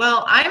 yeah.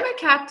 Well, I'm a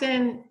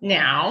captain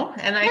now,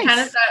 and I Nice.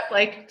 kind of got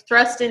like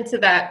thrust into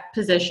that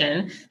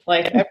position.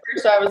 Like at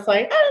first I was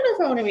like, I don't know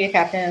if I want to be a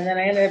captain, and then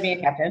I ended up being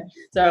a captain.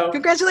 So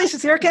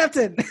Congratulations, you're a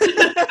captain.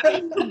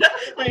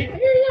 like, here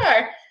you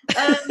are.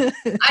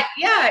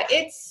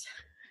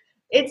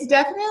 It's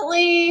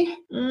definitely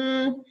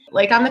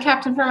like I'm the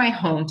captain for my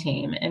home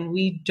team, and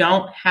we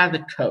don't have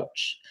a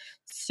coach.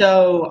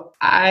 So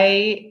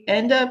I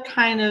end up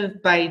kind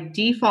of by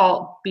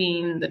default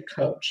being the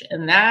coach.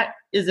 And that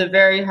is a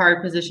very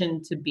hard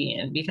position to be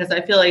in, because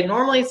I feel like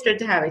normally it's good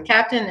to have a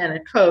captain and a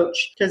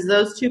coach, because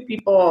those two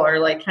people are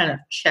like kind of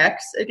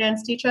checks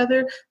against each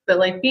other. But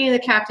like being the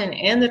captain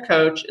and the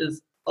coach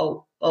is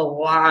a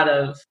lot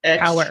of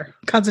power,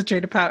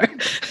 concentrated power,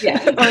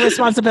 yeah, or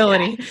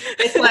responsibility.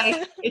 Yeah.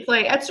 It's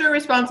like extra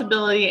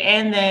responsibility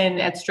and then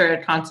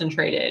extra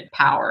concentrated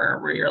power,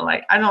 where you're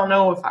like, I don't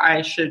know if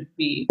I should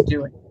be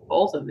doing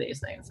both of these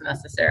things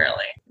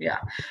necessarily. Yeah.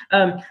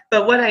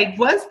 But what I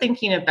was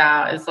thinking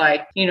about is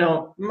like,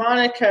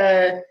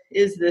 Monica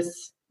is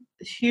this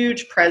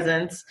huge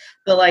presence,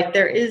 but like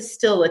there is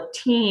still a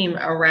team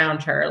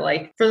around her.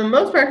 Like for the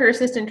most part, her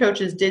assistant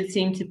coaches did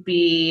seem to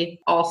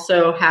be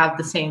also have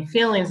the same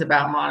feelings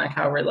about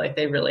Monica, where like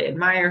they really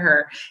admire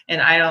her.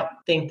 And I don't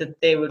think that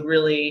they would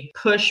really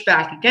push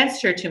back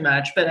against her too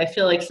much, but I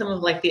feel like some of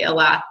like the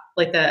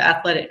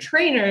athletic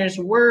trainers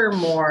were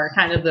more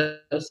kind of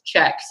those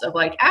checks of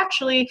like,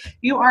 actually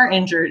you are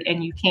injured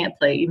and you can't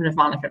play, even if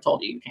Monica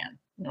told you can.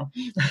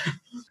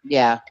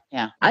 Yeah.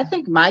 I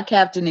think my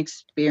captain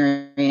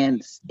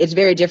experience, it's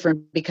very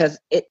different, because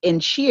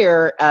in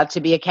cheer, to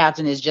be a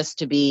captain is just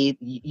to be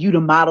you to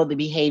model the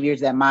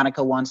behaviors that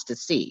Monica wants to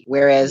see.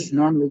 Whereas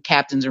normally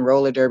captains in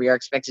roller derby are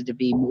expected to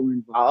be more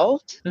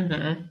involved.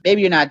 Mm-hmm.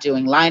 Maybe you're not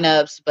doing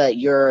lineups, but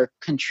you're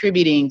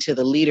contributing to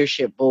the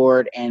leadership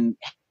board and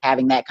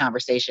having that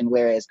conversation.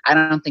 Whereas I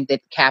don't think that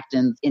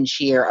captains in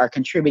cheer are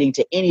contributing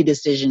to any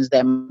decisions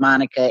that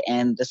Monica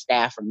and the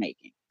staff are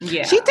making.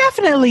 Yeah. She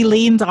definitely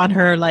leaned on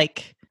her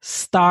like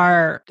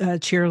star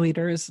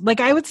cheerleaders.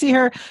 Like I would see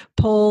her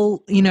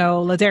pull,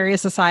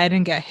 Ladarius aside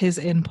and get his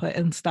input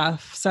and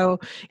stuff. So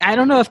I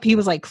don't know if he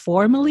was like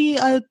formally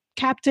a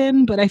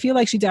captain, but I feel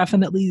like she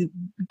definitely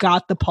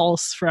got the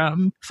pulse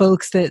from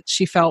folks that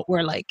she felt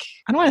were like,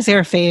 I don't want to say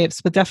her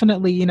faves, but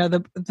definitely,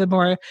 the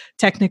more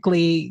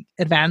technically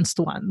advanced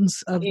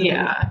ones of the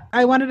group.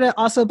 I wanted to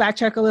also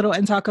backtrack a little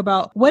and talk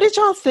about, what did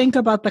y'all think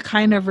about the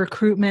kind of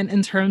recruitment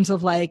in terms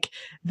of like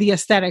the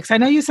aesthetics? I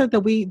know you said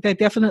that they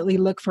definitely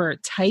look for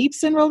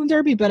types in roller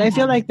derby, but I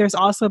feel like there's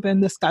also been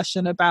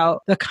discussion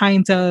about the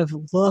kind of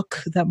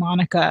look that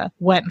Monica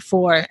went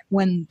for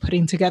when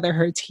putting together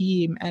her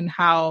team, and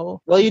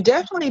how... Well, you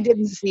definitely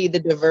didn't see the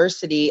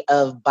diversity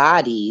of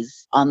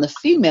bodies on the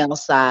female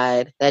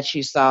side that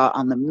you saw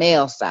on the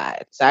male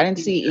side. So I didn't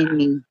see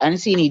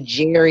any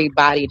Jerry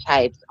body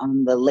types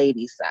on the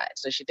lady side.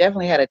 So she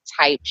definitely had a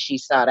type she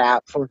sought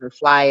out for her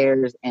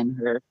flyers and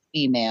her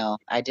female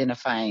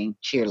identifying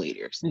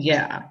cheerleaders.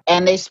 Yeah.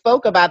 And they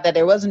spoke about that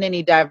there wasn't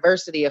any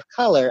diversity of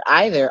color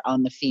either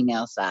on the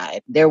female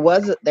side. There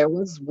was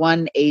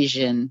one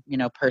Asian,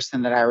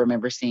 person that I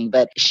remember seeing,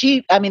 but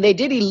they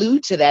did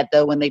allude to that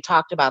though when they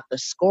talked about the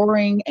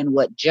scoring and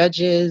what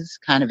judges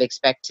kind of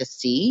expect to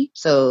see.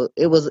 So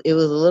it was a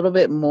little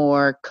bit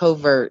more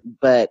covert,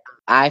 but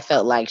I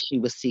felt like she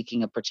was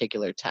seeking a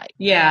particular type.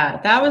 Yeah,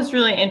 that was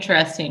really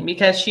interesting,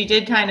 because she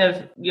did kind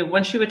of,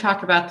 when she would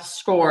talk about the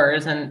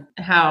scores and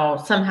how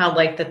somehow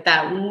like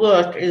that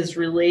look is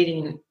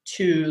relating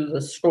to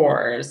the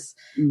scores.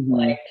 Mm-hmm.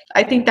 Like,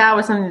 I think that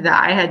was something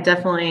that I had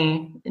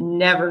definitely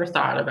never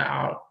thought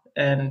about,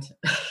 and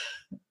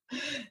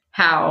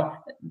how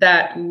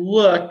that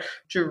look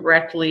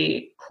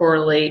directly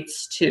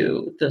correlates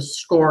to the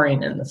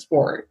scoring in the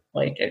sport.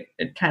 Like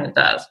it kind of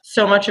does.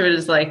 So much of it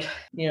is like,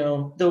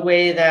 the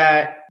way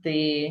that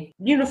the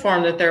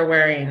uniform that they're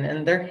wearing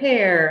and their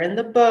hair and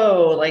the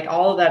bow, like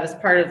all of that is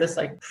part of this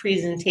like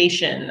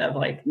presentation of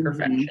like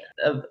perfection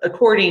of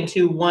according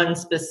to one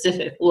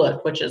specific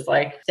look, which is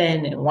like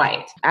thin and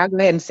white. I'll go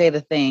ahead and say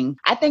the thing.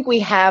 I think we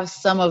have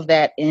some of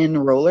that in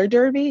roller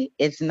derby.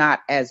 It's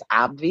not as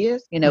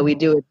obvious. We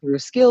do it through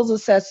skills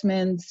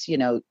assessments,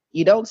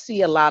 you don't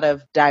see a lot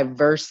of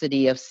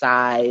diversity of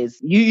size.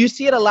 You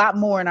see it a lot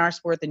more in our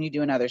sport than you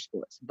do in other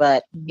sports.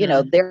 But, you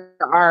know, there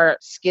are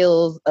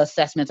skills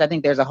assessments. I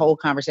think there's a whole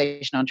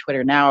conversation on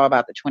Twitter now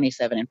about the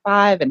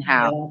 27-5 and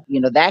how, you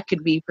know, that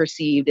could be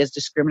perceived as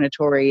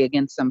discriminatory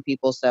against some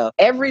people. So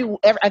I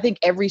think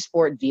every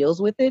sport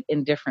deals with it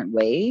in different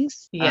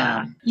ways.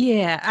 Yeah.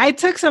 Yeah. I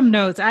took some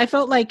notes. I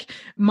felt like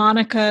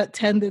Monica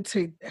tended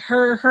to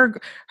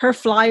her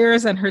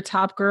flyers and her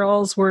top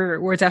girls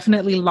were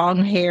definitely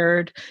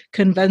long-haired,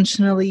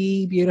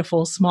 conventionally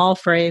beautiful, small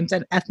frames,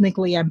 and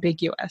ethnically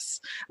ambiguous.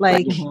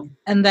 Like,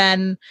 and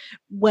then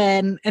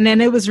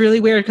it was really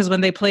weird because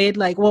when they played,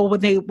 like, well,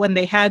 when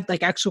they had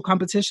like actual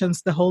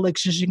competitions, the whole like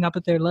zhuzhing up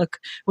at their look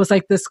was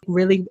like this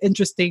really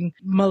interesting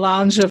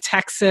melange of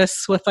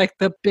Texas with like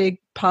the big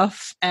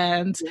puff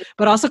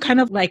but also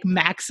kind of like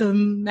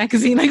Maxim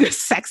magazine, like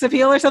sex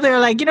appeal or something, or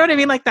like, you know what I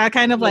mean? Like that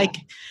kind of like,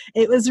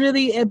 it was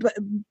really,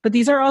 but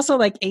these are also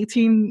like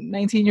 18,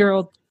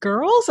 19-year-old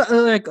girls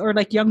or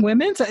like young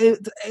women. So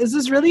it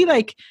was really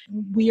like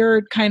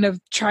weird kind of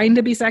trying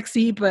to be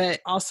sexy, but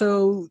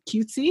also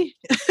cutesy,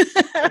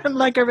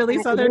 like a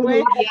really Southern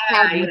way.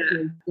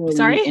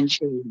 Sorry?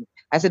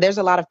 I said there's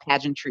a lot of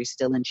pageantry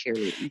still in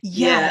cheerleading.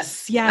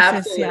 Yes.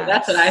 Absolutely.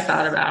 That's what I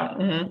thought about.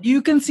 Mm-hmm.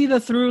 You can see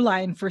the through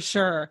line for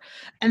sure.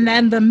 And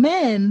then the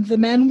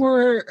men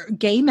were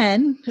gay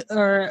men,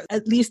 or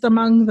at least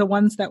among the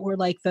ones that were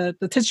like the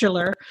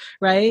titular,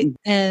 right?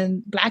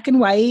 And black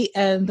and white,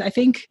 and I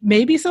think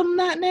maybe some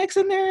Latinx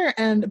in there,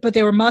 but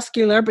they were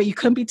muscular, but you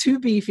couldn't be too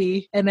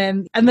beefy.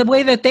 And the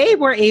way that they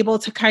were able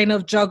to kind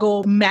of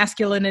juggle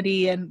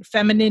masculinity and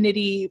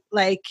femininity,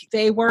 like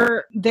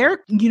their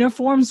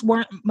uniforms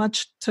weren't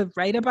much to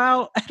write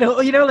about.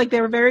 Like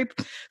they were very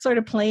sort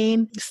of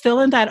plain, still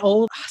in that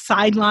old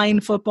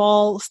sideline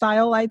football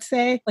style, I'd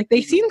say. Like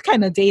they seemed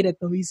kind of dated,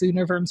 these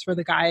uniforms for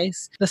the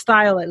guys. The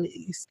style, at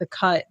least, the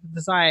cut, the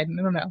design,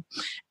 I don't know.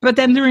 But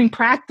then during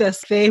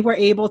practice, they were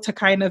able to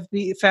kind of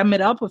femme it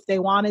up if they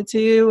wanted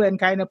to and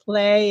kind of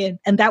play.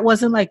 And that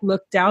wasn't like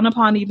looked down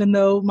upon, even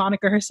though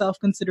Monica herself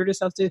considered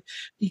herself to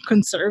be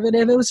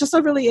conservative. It was just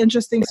a really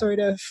interesting sort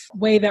of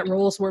way that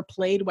roles were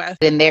played with.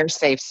 In their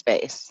safe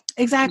space.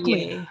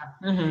 Exactly.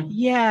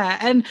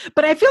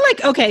 But I feel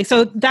like, okay,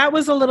 so that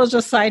was a little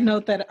just side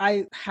note that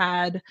I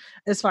had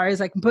as far as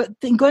like, but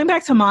going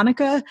back to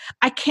Monica,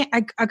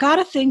 I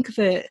gotta think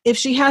that if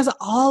she has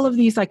all of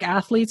these like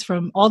athletes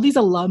from all these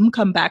alum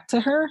come back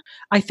to her,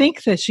 I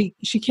think that she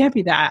can't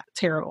be that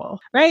terrible,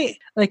 right?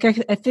 Like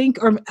I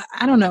think, or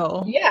I don't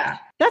know. Yeah.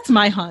 That's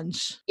my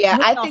hunch. Yeah,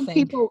 I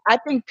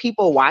think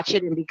people watch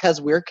it, and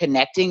because we're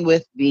connecting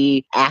with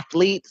the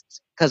athletes,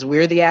 because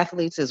we're the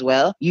athletes as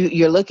well,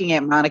 you're looking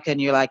at Monica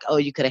and you're like, oh,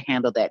 you could have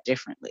handled that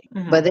differently.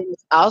 But then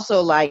it's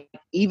also like,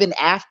 even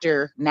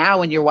after now,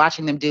 when you're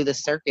watching them do the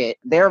circuit,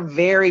 they're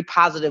very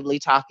positively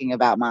talking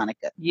about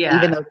Monica. Yeah.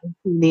 Even though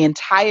the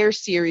entire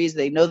series,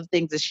 they know the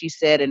things that she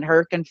said in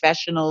her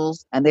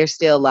confessionals, and they're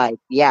still like,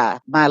 yeah,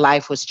 my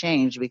life was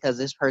changed because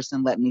this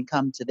person let me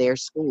come to their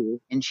school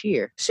and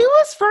cheer. She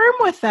was firm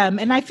with them.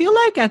 And I feel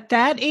like at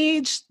that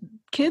age,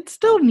 kids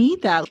still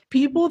need that.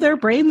 People, their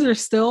brains are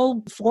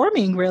still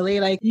forming,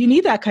 really. Like you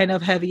need that kind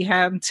of heavy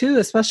hand too,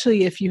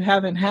 especially if you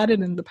haven't had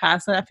it in the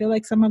past. And I feel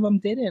like some of them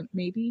didn't,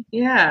 maybe.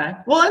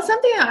 Yeah. Well, it's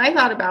something that I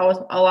thought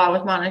about a lot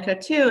with Monica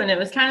too. And it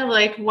was kind of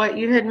like what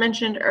you had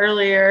mentioned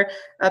earlier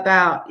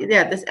about,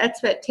 this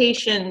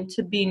expectation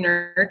to be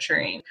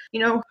nurturing.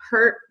 You know,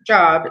 her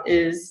job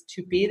is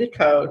to be the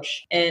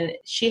coach, and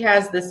she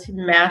has this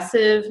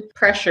massive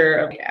pressure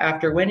of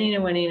after winning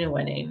and winning and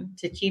winning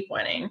to keep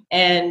winning.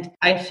 And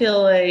I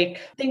feel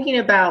like thinking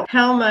about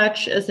how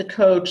much as a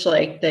coach,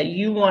 like that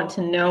you want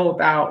to know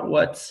about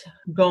what's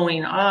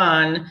going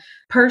on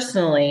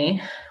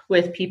personally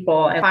with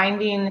people, and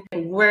finding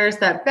where's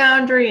that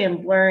boundary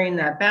and blurring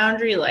that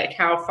boundary, like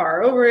how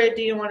far over it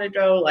do you want to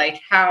go, like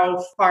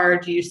how far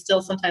do you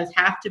still sometimes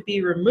have to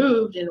be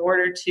removed in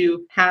order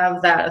to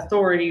have that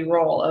authority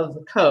role of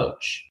the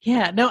coach.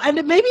 Yeah, no,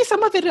 and maybe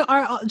some of it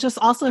are just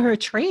also her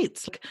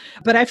traits,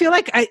 but I feel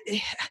like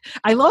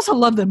I also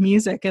love the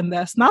music in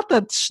this, not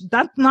that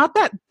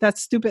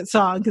stupid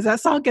song, because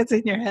that song gets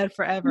in your head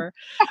forever.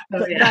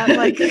 That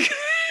like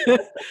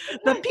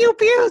the pew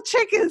pew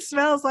chicken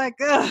smells like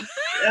ugh.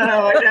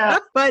 Oh, yeah.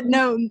 but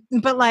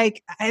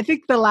like I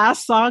think the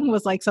last song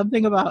was like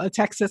something about a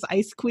Texas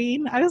ice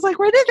queen. I was like,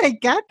 where did they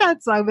get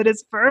that song? But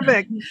it's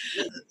perfect.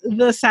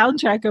 The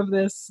soundtrack of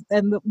this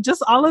and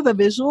just all of the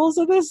visuals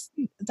of this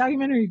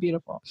documentary,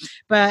 beautiful.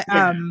 But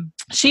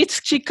she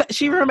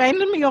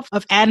reminded me of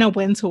Anna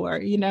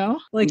Wintour, you know,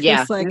 like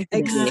this like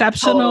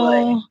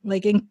exceptional,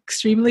 like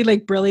extremely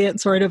like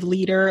brilliant sort of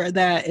leader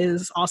that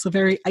is also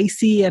very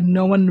icy, and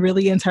no one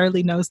really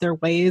entirely knows their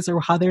ways or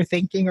how they're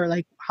thinking or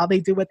like how they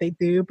do what they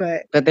do,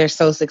 but they're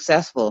so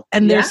successful,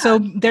 and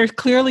they're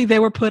clearly they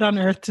were put on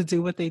earth to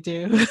do what they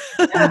do.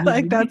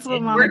 Like that's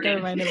what Monica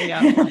reminded me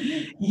of.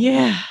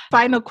 Yeah.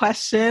 Final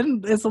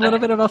question is a little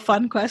bit of a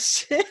fun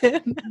question.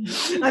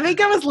 I think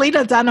it was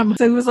Lena Dunham,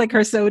 so it was like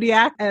her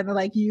zodiac, and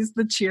like used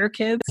the cheer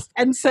kids,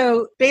 and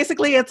so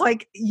basically it's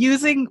like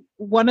using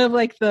one of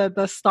like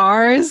the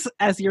stars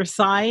as your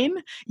sign,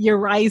 your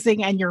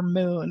rising and your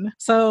moon.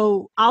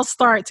 So I'll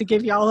start to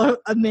give y'all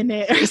a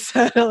minute or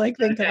so to like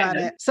think about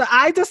it. So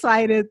I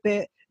decided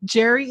that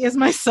Jerry is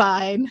my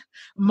sign,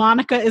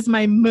 Monica is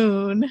my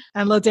moon,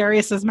 and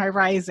Ladarius is my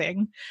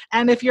rising.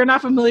 And if you're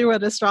not familiar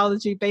with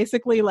astrology,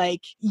 basically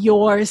like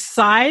your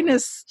sign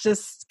is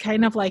just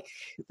kind of like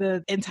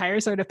the entire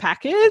sort of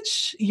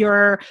package.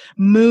 Your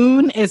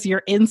moon is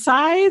your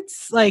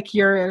insides, like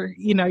your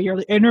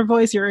inner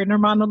voice, your inner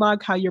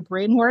monologue, how your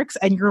brain works,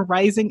 and your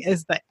rising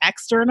is the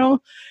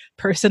external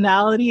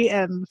personality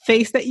and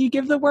face that you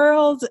give the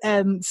world.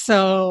 And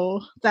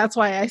so that's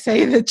why I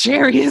say that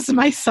Jerry is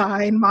my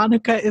sign,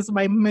 Monica is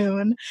my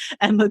moon,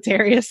 and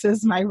Ladarius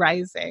is my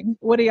rising.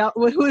 What are y'all?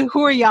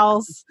 Who are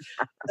y'all's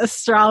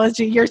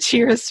astrology? Your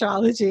cheer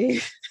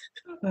astrology?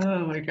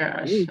 Oh my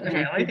gosh!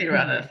 Okay, let me think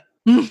about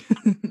this.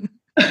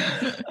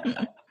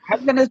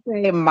 I'm going to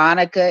say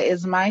Monica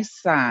is my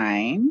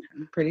sign.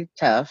 I'm pretty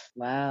tough.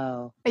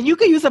 Wow. And you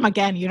can use them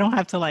again. You don't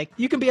have to like,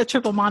 you can be a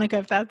triple Monica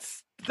if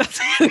that's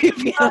who you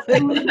feel like.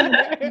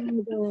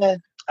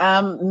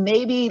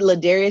 Maybe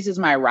Ladarius is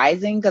my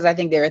rising, because I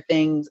think there are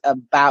things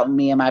about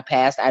me in my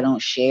past I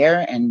don't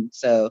share. And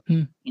so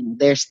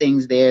there's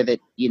things there that,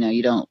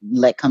 you don't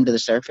let come to the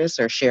surface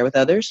or share with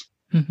others.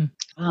 Mm-hmm.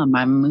 Oh,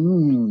 my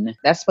moon.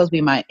 That's supposed to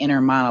be my inner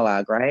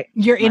monologue, right?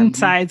 Your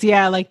insides,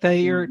 yeah, like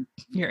your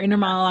inner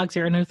monologues,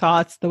 your inner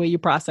thoughts, the way you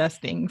process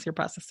things, your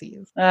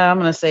processes. I'm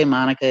going to say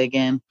Monica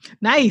again.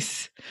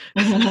 Nice.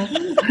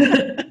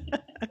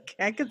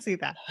 Okay, I can see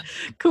that.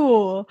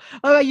 Cool.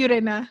 What about you,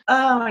 Reina?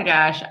 Oh my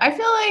gosh. I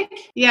feel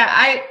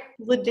like,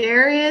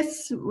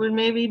 Ladarius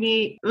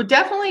would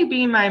definitely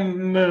be my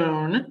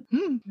moon,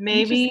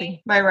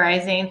 maybe my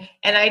rising.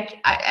 And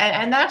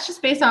and that's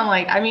just based on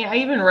like, I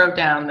even wrote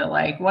down that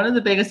like one of the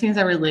biggest things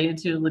I related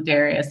to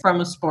Ladarius from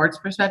a sports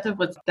perspective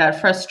was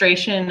that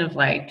frustration of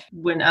like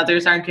when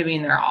others aren't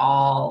giving their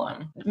all,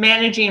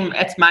 managing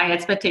my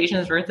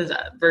expectations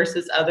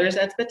versus others'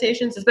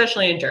 expectations,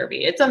 especially in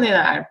Derby. It's something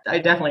that I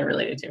definitely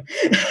related to.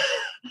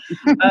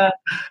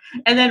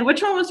 And then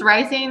which one was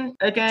rising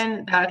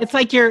again? It's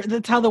like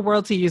that's how the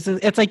world sees you.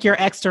 It's like your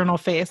external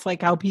face,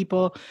 like how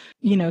people,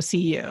 see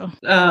you.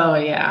 Oh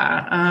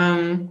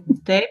yeah.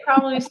 They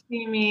probably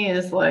see me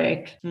as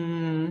like,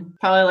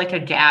 probably like a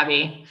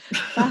Gabby.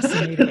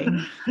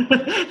 Fascinating.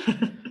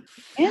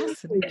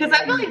 Because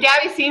I feel like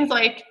Gabby seems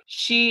like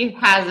she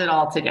has it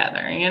all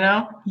together,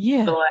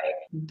 Yeah. So like,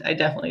 I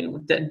definitely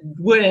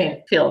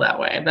wouldn't feel that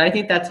way, but I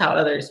think that's how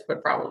others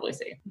would probably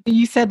see.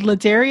 You said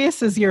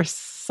Ladarius is your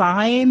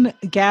sign,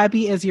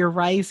 Gabby is your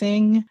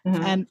rising,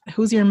 and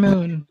who's your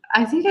moon?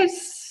 I think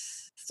it's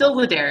still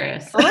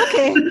Ladarius.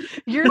 Okay,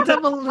 you're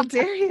double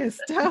Ladarius.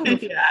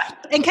 Yeah.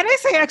 And can I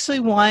say actually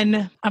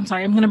I'm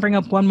going to bring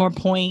up one more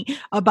point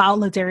about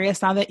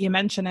Ladarius now that you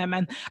mention him.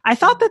 And I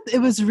thought that it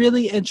was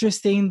really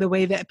interesting the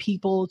way that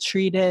people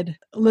treated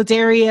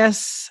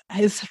Ladarius,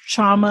 his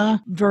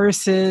trauma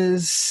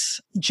versus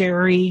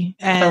Jerry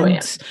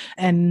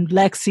and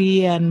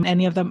Lexi and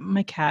any of them.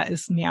 My cat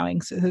is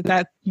meowing, so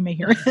that you may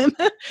hear him.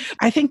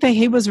 I think that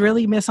he was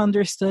really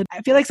misunderstood.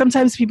 I feel like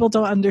sometimes people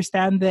don't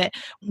understand that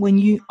when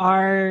you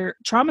are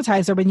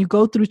traumatized or when you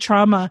go through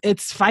trauma,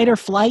 it's fight or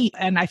flight.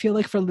 And I feel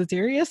like for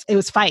Ladarius, it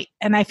was fight.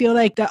 And I feel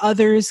like the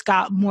others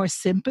got more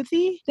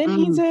sympathy than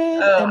he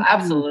did. Oh,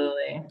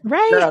 absolutely.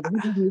 Right?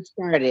 You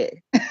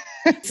started.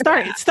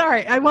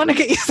 Start. I want to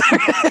get you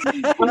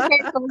started. Okay,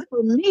 so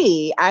for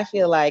me, I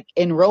feel like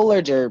in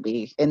roller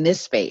derby, in this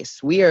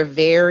space, we are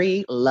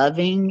very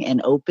loving and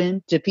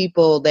open to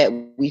people that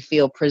we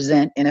feel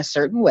present in a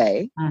certain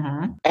way.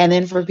 Mm-hmm. And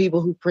then for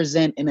people who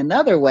present in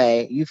another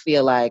way, you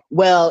feel like,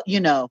 well,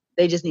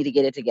 they just need to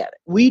get it together.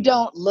 We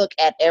don't look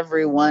at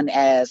everyone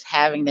as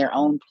having their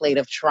own plate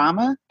of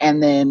trauma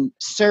and then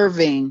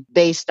serving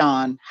based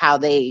on how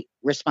they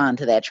respond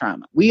to that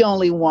trauma. We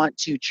only want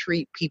to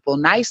treat people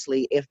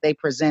nicely if they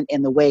present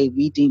in the way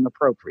we deem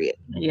appropriate.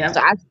 Yeah. So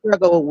I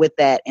struggle with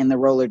that in the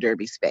roller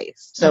derby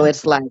space. So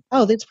it's like,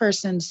 oh, this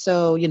person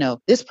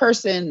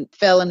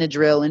fell in the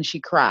drill and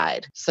she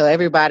cried. So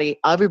everybody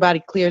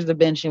clears the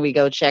bench and we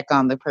go check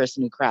on the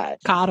person who cried.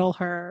 Coddle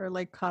her,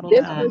 coddle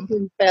this them.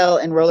 Person fell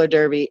in roller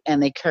derby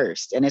and they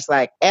cursed. And it's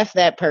like, F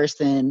that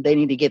person, they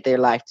need to get their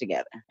life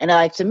together. And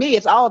like, to me,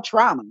 it's all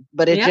trauma,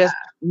 but it just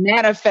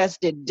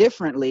manifested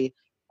differently.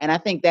 And I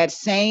think that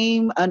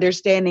same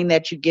understanding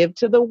that you give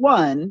to the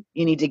one,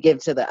 you need to give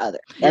to the other.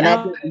 And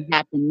that doesn't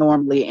happen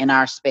normally in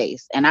our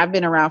space. And I've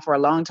been around for a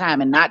long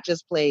time and not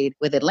just played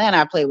with Atlanta.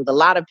 I played with a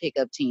lot of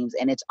pickup teams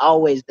and it's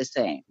always the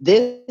same.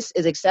 This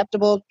is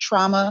acceptable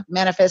trauma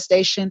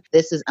manifestation.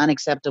 This is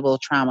unacceptable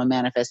trauma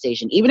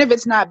manifestation. Even if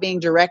it's not being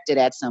directed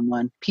at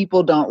someone,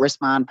 people don't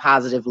respond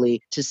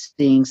positively to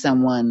seeing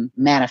someone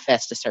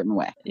manifest a certain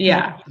way.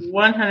 Yeah,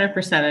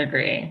 100%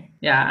 agree.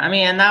 Yeah,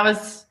 and that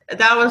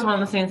was one of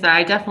the things that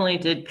I definitely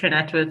did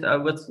connect with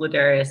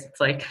Ladarius. It's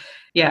like,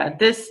 yeah,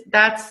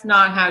 that's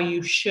not how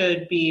you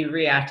should be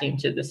reacting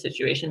to the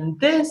situation.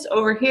 This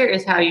over here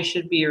is how you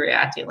should be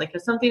reacting. Like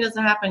if something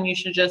doesn't happen, you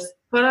should just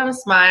put on a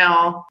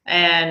smile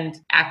and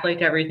act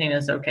like everything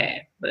is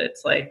okay. But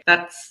it's like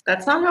that's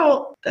not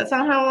how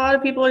a lot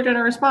of people are going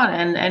to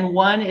respond, and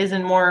one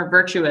isn't more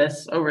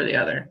virtuous over the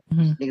other.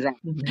 Mm-hmm.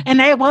 Exactly. Mm-hmm.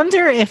 And I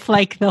wonder if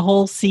like the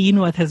whole scene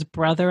with his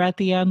brother at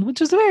the end, which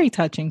was very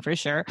touching for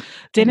sure,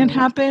 didn't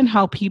happen,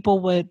 how people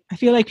would, I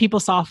feel like people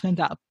softened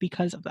up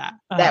because of that.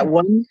 That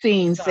one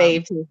scene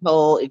saved his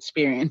whole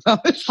experience on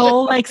the show.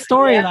 Whole like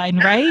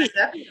storyline, right?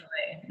 Definitely.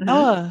 Mm-hmm.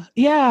 Oh,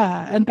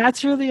 yeah. And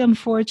that's really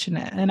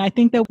unfortunate. And I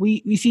think that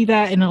we see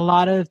that in a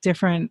lot of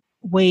different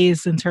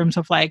ways in terms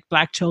of like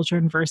Black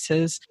children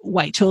versus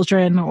white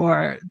children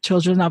or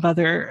children of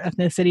other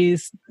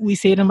ethnicities. We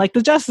see it in like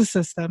the justice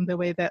system, the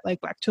way that like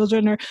Black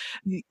children are,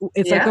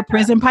 it's like a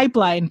prison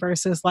pipeline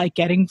versus like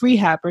getting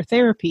rehab or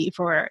therapy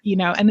for, you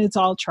know, and it's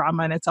all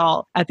trauma, and it's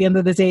all, at the end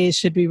of the day, it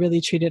should be really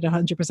treated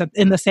 100%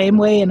 in the same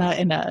way, in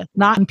a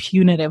not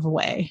punitive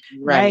way.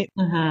 Right.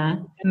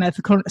 Mm-hmm. And that's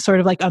sort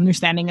of like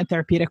understanding a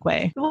therapeutic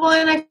way. Well,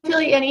 and I feel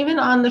like, and even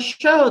on the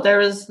show, there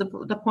was the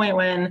point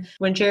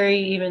when Jerry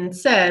even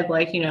said,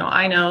 like, you know,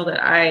 I know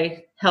that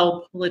I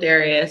help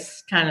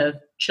Ladarius kind of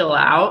chill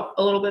out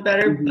a little bit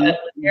better, but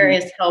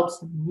Ladarius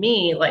helps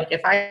me. Like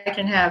if I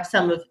can have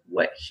some of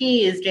what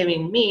he is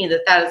giving me,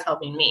 that is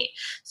helping me.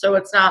 So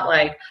it's not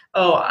like,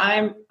 oh,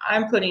 I'm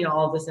putting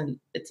all of this in.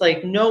 It's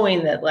like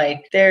knowing that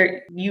like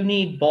you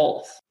need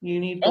both. You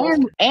need both.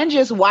 And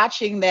just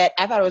watching that,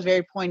 I thought it was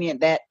very poignant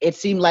that it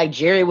seemed like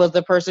Jerry was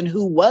the person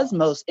who was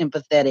most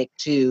empathetic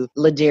to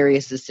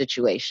Ladarius'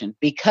 situation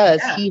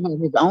because he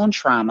had his own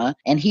trauma,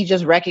 and he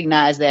just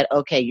recognized that,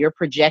 okay, you're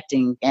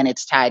projecting and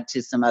it's tied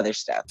to some other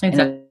stuff.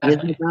 Exactly. And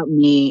it's about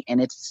me,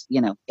 and it's,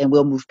 you know, and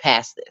we'll move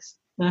past this.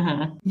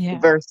 Mm-hmm. Yeah.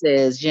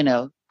 Versus, you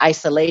know,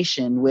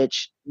 isolation,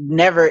 which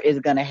never is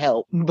going to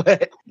help.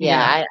 But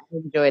I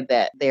enjoyed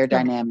their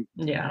dynamic.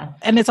 Yeah.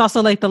 And it's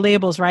also like the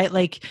labels, right?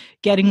 Like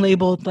getting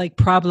labeled like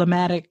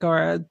problematic or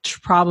a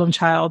problem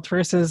child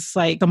versus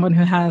like someone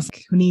who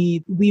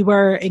need. We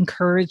were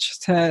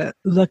encouraged to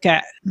look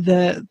at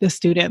the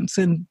students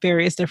in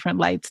various different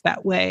lights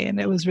that way. And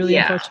it was really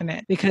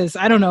unfortunate because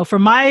I don't know,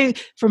 from my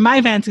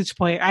vantage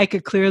point, I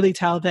could clearly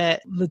tell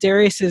that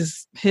Ladarius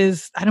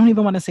is I don't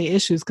even want to say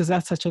issues because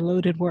that's such a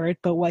loaded word,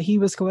 but what he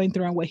was going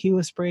through and what he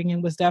was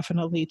bringing was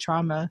definitely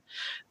trauma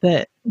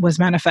that was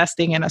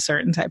manifesting in a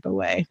certain type of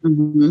way.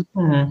 Mm-hmm.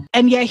 Mm-hmm.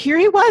 And yet here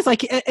he was,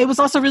 like, it was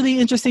also really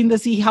interesting to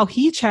see how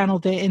he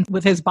channeled it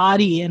with his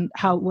body and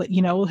how,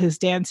 you know, his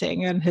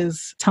dancing and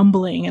his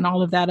tumbling and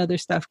all of that other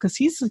stuff. Cause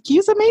he's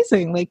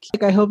amazing. Like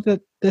I hope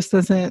that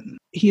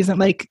he isn't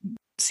like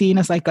seen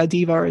as like a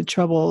diva or in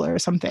trouble or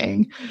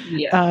something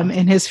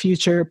in his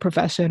future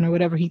profession or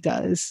whatever he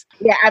does.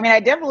 Yeah, I mean,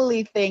 I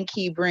definitely think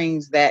he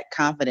brings that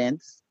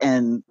confidence,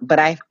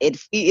 but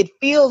it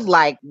feels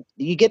like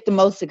you get the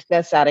most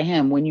success out of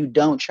him when you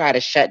don't try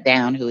to shut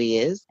down who he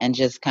is and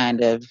just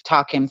kind of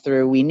talk him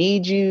through. We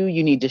need you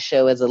need to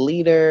show as a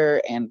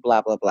leader and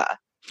blah blah blah.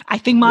 I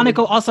think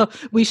Monica also,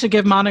 we should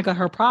give Monica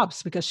her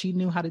props because she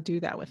knew how to do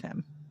that with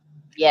him.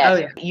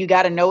 Yes, you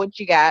got to know what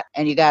you got,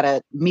 and you got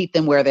to meet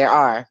them where they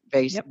are.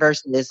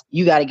 Versus,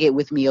 you got to get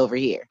with me over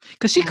here.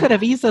 Because she could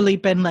have easily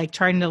been like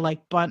trying to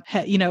like butt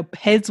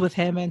heads with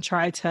him and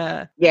try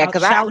to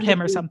shout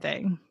him or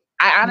something.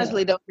 I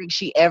honestly don't think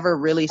she ever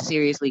really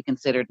seriously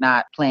considered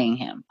not playing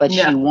him, but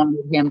she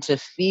wanted him to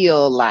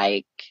feel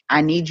like, I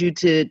need you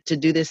to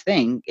do this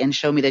thing and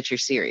show me that you're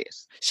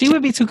serious. She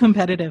would be too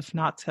competitive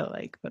not to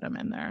like put him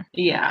in there.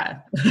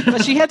 Yeah.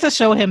 But she had to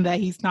show him that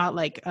he's not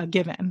like a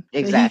given.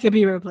 Exactly. He could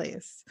be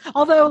replaced.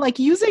 Although like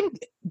using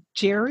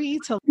Jerry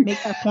to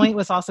make that point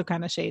was also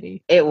kind of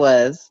shady. It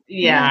was.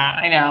 Yeah,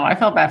 I know. I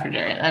felt bad for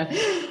Jerry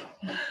then.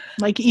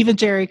 Like even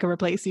Jerry could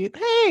replace you.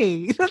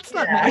 Hey, that's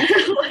not nice.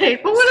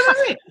 Like, but what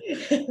am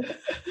I?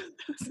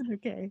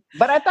 Okay.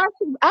 But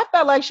I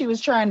felt like she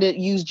was trying to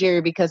use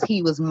Jerry because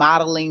he was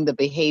modeling the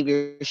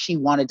behavior she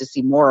wanted to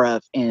see more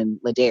of in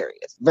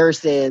Ladarius.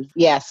 Versus,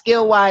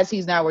 skill wise,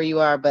 he's not where you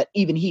are, but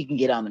even he can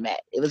get on the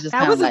mat. It was just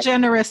that's a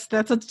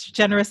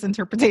generous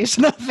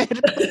interpretation of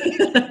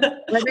it.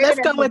 Let's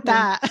go with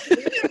that.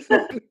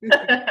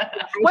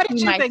 What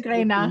did you think,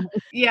 Reina?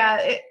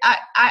 Yeah,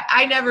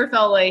 I never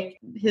felt like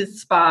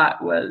his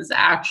spot was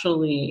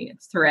actually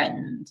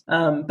threatened.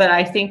 But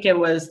I think it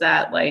was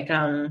that like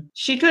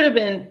she could have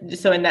been,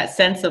 so in that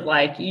sense of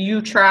like,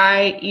 you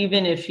try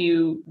even if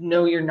you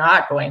know you're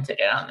not going to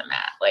get on the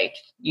mat. Like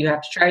you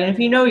have to try even if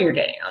you know you're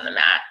getting on the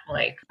mat.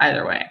 Like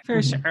either way.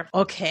 For sure.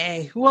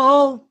 Okay.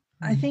 Well,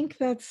 I think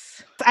I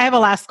have a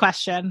last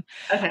question.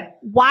 Okay.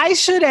 Why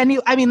should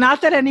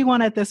not that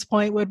anyone at this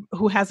point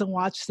who hasn't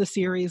watched the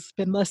series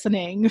been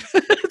listening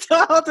to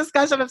a whole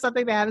discussion of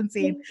something they haven't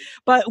seen,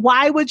 but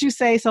why would you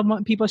say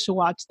people should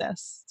watch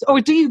this?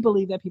 Or do you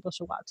believe that people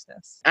should watch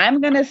this?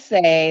 I'm going to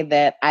say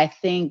that I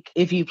think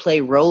if you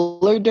play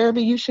roller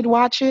derby, you should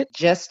watch it,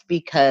 just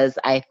because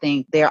I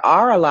think there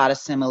are a lot of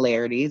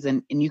similarities,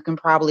 and you can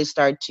probably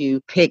start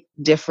to pick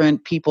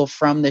different people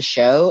from the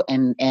show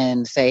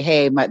and say,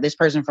 hey, this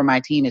person from my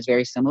team is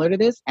very similar to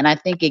this. And I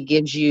think it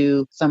gives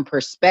you some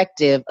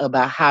perspective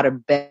about how to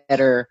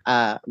better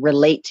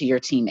relate to your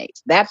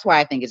teammates. That's why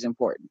I think it's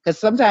important, because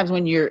sometimes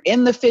when you're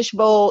in the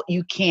fishbowl,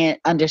 you can't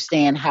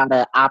understand how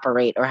to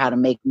operate or how to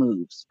make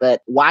moves.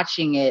 But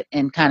watching it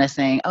and kind of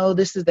saying, oh,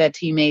 this is that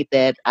teammate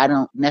that I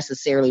don't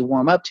necessarily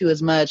warm up to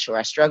as much or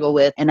I struggle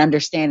with, and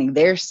understanding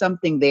there's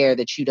something there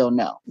that you don't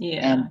know.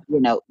 Yeah. And,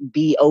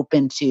 be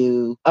open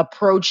to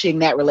approaching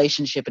that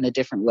relationship in a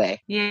different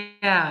way.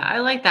 Yeah, I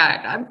like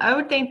that. I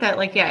would think that,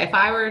 if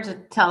I were to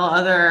tell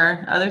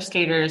other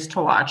skaters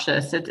to watch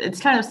this, it's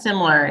kind of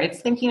similar.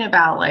 It's thinking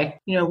about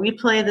we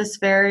play this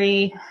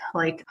very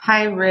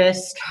high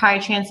risk, high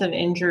chance of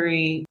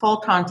injury, full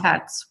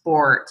contact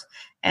sport.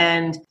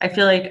 And I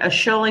feel like a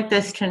show like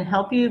this can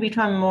help you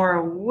become more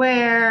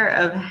aware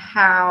of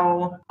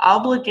how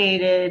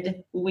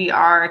obligated we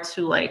are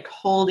to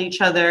hold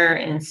each other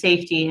in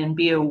safety and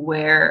be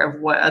aware of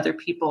what other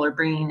people are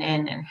bringing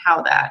in and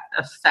how that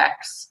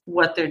affects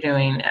what they're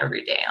doing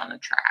every day on the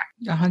track.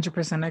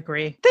 100%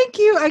 agree. Thank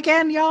you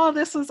again, y'all.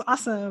 This was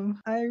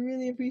awesome. I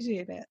really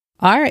appreciate it.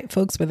 All right,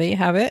 folks, well, there you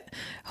have it.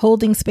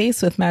 Holding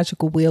Space with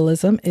Magical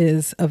Realism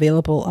is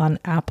available on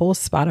Apple,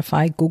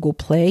 Spotify, Google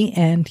Play,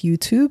 and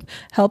YouTube.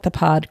 Help the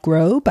pod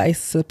grow by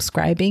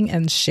subscribing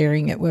and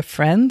sharing it with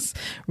friends.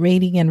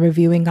 Rating and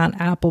reviewing on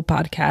Apple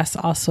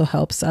Podcasts also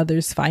helps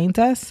others find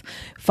us.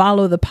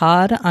 Follow the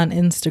pod on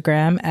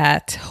Instagram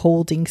at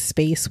Holding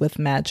Space with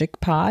Magic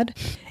Pod.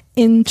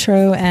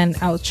 Intro and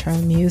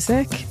outro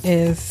music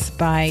is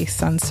by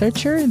Sun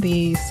Searcher.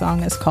 The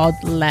song is called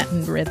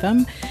Latin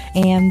Rhythm,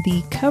 and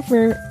the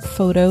cover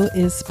photo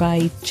is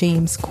by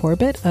James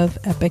Corbett of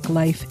Epic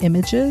Life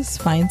Images.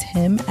 Find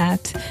him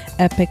at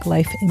Epic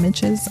Life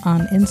Images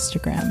on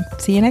Instagram.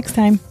 See you next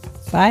time.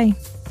 Bye.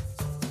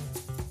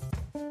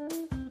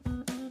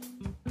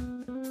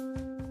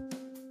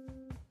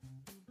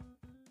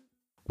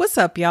 What's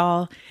up,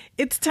 y'all?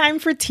 It's time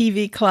for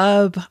TV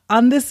Club.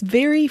 On this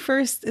very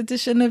first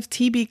edition of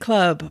TV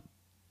Club.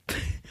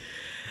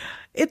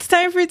 It's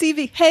time for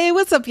TV. Hey,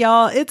 what's up,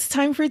 y'all? It's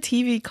time for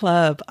TV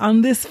Club.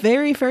 On this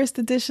very first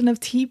edition of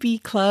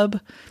TV Club.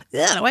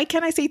 Ugh, why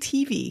can't I say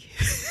TV?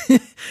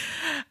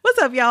 What's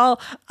up, y'all?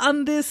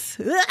 On this.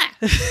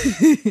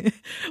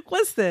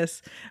 What's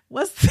this?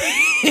 What's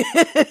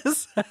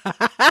this?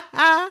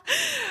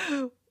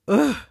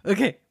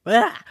 Okay.